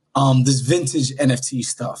NFT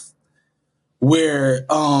stuff, where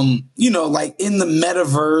like in the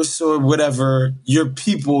metaverse or whatever, you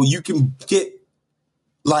can get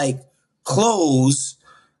like clothes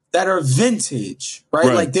that are vintage,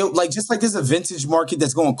 right? Just like there's a vintage market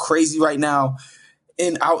that's going crazy right now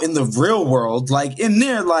out in the real world. Like in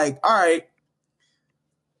there, like, all right,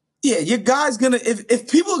 yeah, your guy's gonna,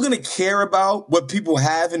 if people are gonna care about what people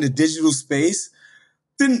have in the digital space,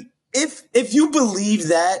 then if you believe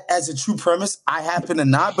that as a true premise, I happen to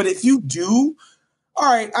not, but if you do,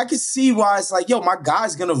 all right, I can see why it's like, yo, my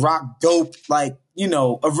guy's gonna rock dope, like,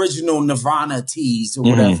 original Nirvana tees or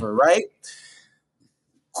whatever, right?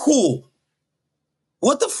 Cool.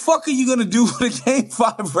 What the fuck are you going to do with a Game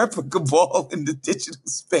 5 replica ball in the digital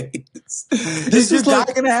space? Is your guy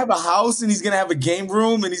going to have a house and he's going to have a game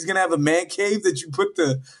room and he's going to have a man cave that you put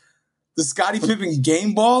the Scottie Pippen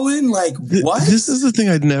game ball in? Like, what? This is the thing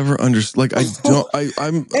I'd never understood. Like,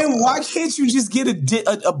 I'm. And why can't you just get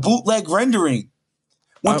a bootleg rendering?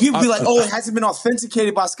 When people be like, oh, it hasn't been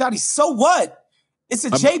authenticated by Scottie. So what? It's a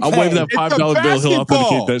JPEG. I'll wave that $5 bill. He'll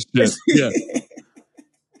authenticate that shit. Yeah.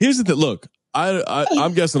 Here's the thing. Look,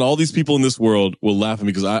 I'm guessing all these people in this world will laugh at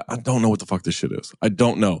me because I don't know what the fuck this shit is. I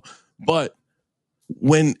don't know. But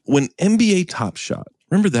when NBA Top Shot,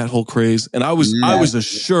 remember that whole craze? And I was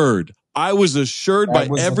assured by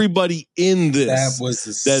everybody in this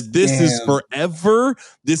that this is forever.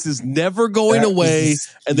 This is never going away.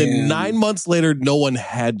 And then 9 months later, no one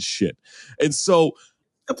had shit. And so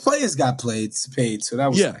the players got paid, so that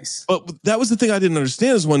was nice. But that was the thing I didn't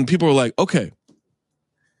understand is when people were like, okay,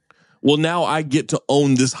 well, now I get to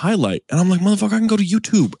own this highlight. And I'm like, motherfucker, I can go to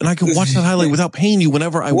YouTube and I can watch that highlight without paying you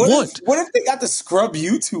whenever I want. What if they got the scrub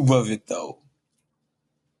YouTube of it, though?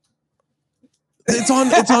 It's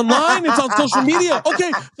online. It's on social media.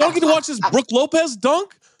 Okay, so I get to watch this Brooke Lopez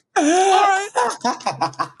dunk. All right,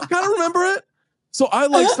 I kind of remember it. So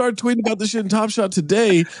I started tweeting about this shit in Top Shot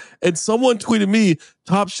today, and someone tweeted me,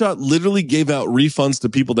 Top Shot literally gave out refunds to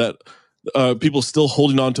people that people still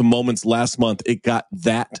holding on to moments last month. It got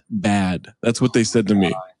that bad. That's what they said to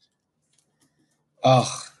me.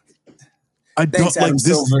 Oh, I don't like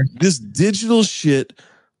this digital shit.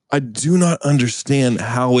 I do not understand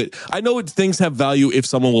how it. I know things have value if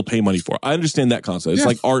someone will pay money for it. I understand that concept. It's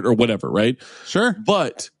like art or whatever, right? Sure.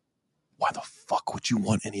 But why the fuck would you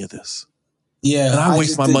want any of this? Yeah, and I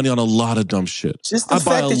waste my money on a lot of dumb shit. I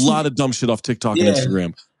buy a lot of dumb shit off TikTok and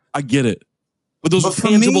Instagram. I get it. But those are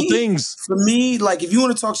tangible things. For me, like, if you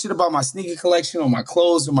want to talk shit about my sneaker collection or my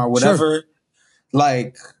clothes or my whatever,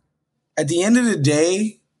 like, at the end of the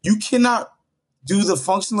day, you cannot do the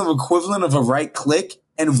functional equivalent of a right click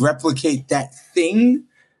and replicate that thing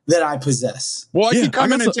that I possess. Well, I can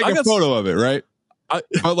come in and take a photo of it, right?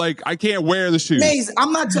 But, like, I can't wear the shoes. Maze,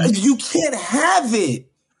 I'm not you can't have it.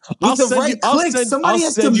 I'll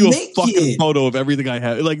send you a fucking photo of everything I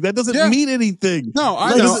have. Like, that doesn't mean anything. No,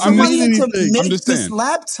 I know. Somebody had to make this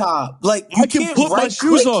laptop. Like, I can put my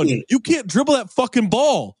shoes on. You can't dribble that fucking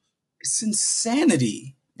ball. It's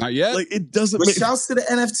insanity. Not yet. Like, it doesn't make shouts to the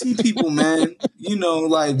NFT people, man. You know,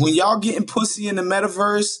 like, when y'all getting pussy in the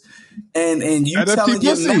metaverse and you NFT telling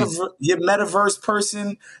your metaverse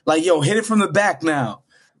person, like, yo, hit it from the back now.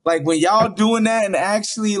 Like, when y'all doing that and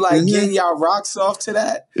actually, like, getting y'all rocks off to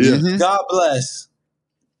that, God bless.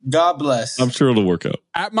 God bless. I'm sure it'll work out.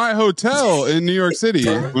 At my hotel in New York City,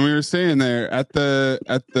 when we were staying there at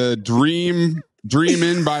the Dream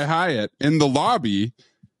Inn by Hyatt, in the lobby,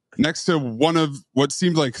 next to one of what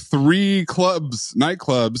seemed like 3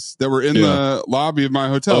 nightclubs that were in the lobby of my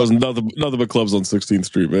hotel. Oh, it was nothing but clubs on 16th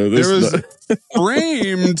Street, man. There was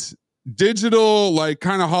framed digital, like,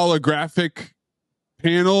 kind of holographic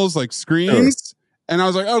panels, like screens. And I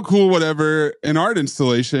was like, oh, cool, whatever, an art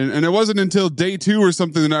installation. And it wasn't until day 2 or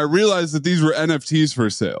something that I realized that these were NFTs for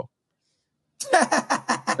sale.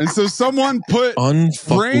 And so someone put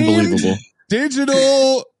framed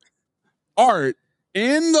digital art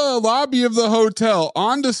in the lobby of the hotel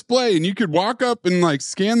on display, and you could walk up and, like,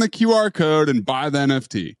 scan the QR code and buy the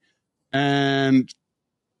NFT. And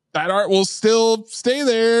that art will still stay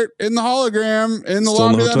there in the hologram in the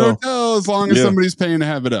lobby of that hotel as long as somebody's paying to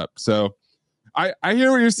have it up. So I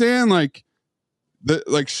hear what you're saying. Like,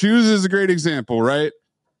 shoes is a great example, right?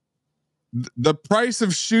 The price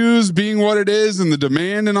of shoes being what it is and the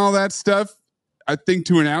demand and all that stuff, I think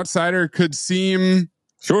to an outsider could seem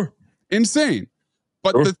insane.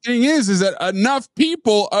 But the thing is that enough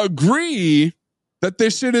people agree that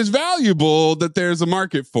this shit is valuable, that there's a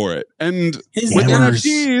market for it. And with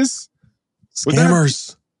NFTs, with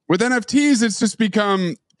NFTs, it's just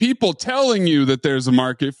become people telling you that there's a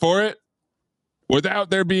market for it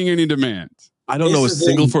without there being any demand. I don't know a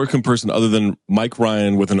single fucking person other than Mike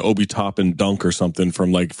Ryan with an Obi Top and Dunk or something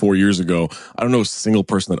from like 4 years ago. I don't know a single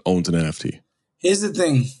person that owns an NFT. Here's the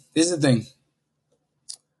thing.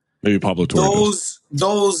 Maybe Pablo Torre.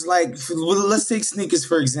 Those like, let's take sneakers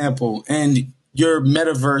for example, and your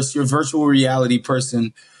metaverse, your virtual reality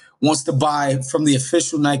person wants to buy from the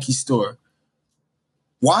official Nike store.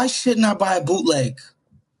 Why shouldn't I buy a bootleg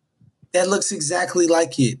that looks exactly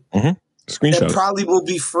like it? Screenshot. That probably will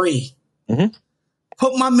be free. Mm-hmm.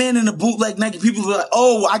 Put my man in a bootleg Nike. People will be like,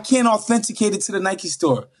 oh, I can't authenticate it to the Nike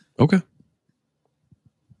store. Okay.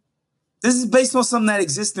 This is based on something that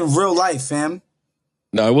exists in real life, fam.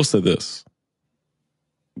 Now, I will say this.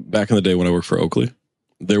 Back in the day when I worked for Oakley,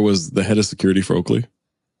 there was the head of security for Oakley.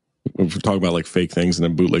 When we're talking about like fake things and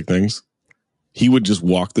then bootleg things, he would just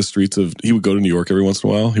walk the streets of, he would go to New York every once in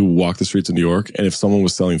a while. He would walk the streets of New York. And if someone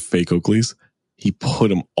was selling fake Oakleys, he put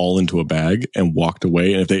them all into a bag and walked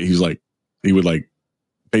away. And if he would like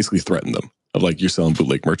basically threaten them of like, you're selling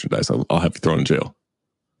bootleg merchandise. I'll have you thrown in jail.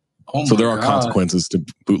 Oh so there are consequences to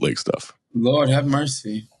bootleg stuff. Lord have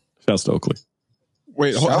mercy. Shouts to Oakley.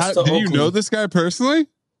 Wait, did you know this guy personally?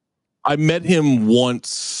 I met him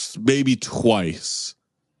once, maybe twice,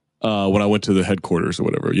 when I went to the headquarters or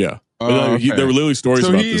whatever. Yeah. Okay. There were literally stories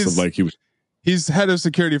about this of like he's head of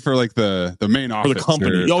security for like the main office. For the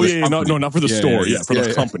company. No, not for the store. Yeah, for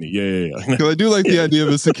the company. Yeah. Because I do like the idea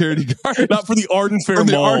of a security guard. Not for the Arden Fair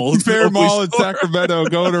Mall. Arden Fair Mall in Sacramento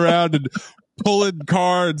going around and pulling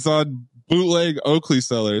cards on bootleg Oakley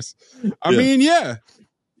sellers. I mean, yeah.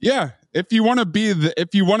 If you want to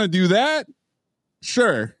do that,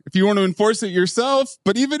 Sure, if you want to enforce it yourself,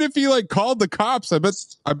 but even if you like called the cops, I bet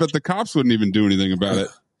the cops wouldn't even do anything about it.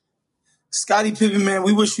 Scottie Pippen, man,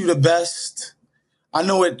 we wish you the best. I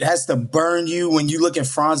know it has to burn you when you look at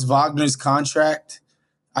Franz Wagner's contract.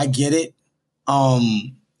 I get it.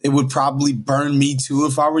 It would probably burn me too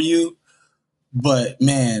if I were you. But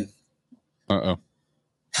man, you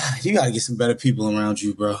got to get some better people around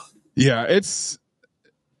you, bro. Yeah, it's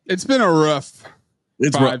been a rough.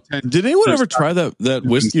 Did anyone ever try that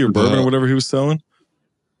whiskey or bourbon or whatever he was selling?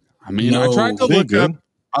 I mean, no. I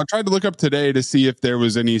tried to look up today to see if there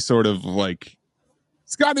was any sort of like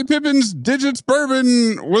Scottie Pippen's Digits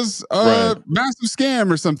bourbon was a massive scam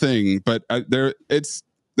or something, but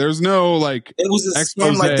there's no like it was a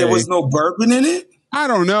scam, like there was no bourbon in it. I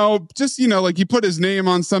don't know, just like he put his name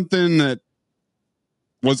on something that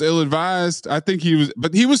was ill-advised. I think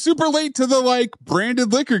he was super late to the like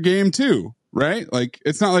branded liquor game too, right? Like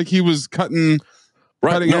it's not like he was cutting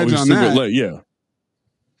edge on that. Late, yeah.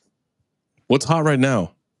 What's hot right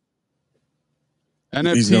now?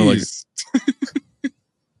 NFTs. He's gonna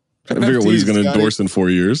I figure out what he's going to endorse in 4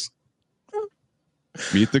 years.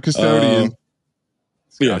 Meet the custodian.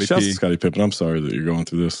 Yeah, shouts to Scottie Pippen. I'm sorry that you're going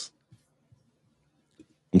through this.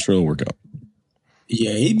 I'm sure it'll work out.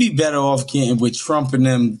 Yeah, he'd be better off getting with Trump and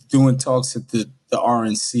them doing talks at the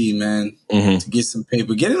RNC, man, to get some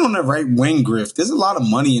paper. Get it on the right wing grift. There's a lot of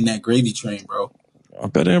money in that gravy train, bro. I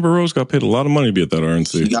bet Amber Rose got paid a lot of money to be at that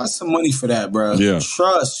RNC. She got some money for that, bro. Yeah.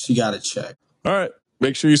 Trust, she got a check. All right.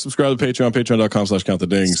 Make sure you subscribe to Patreon,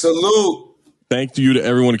 patreon.com/countthedings. Salute. Thank you to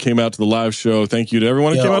everyone who came out to the live show. Thank you to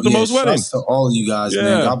everyone who came out to Mo's wedding. Shouts to all you guys,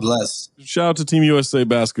 man. God bless. Shout out to Team USA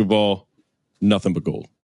basketball. Nothing but gold.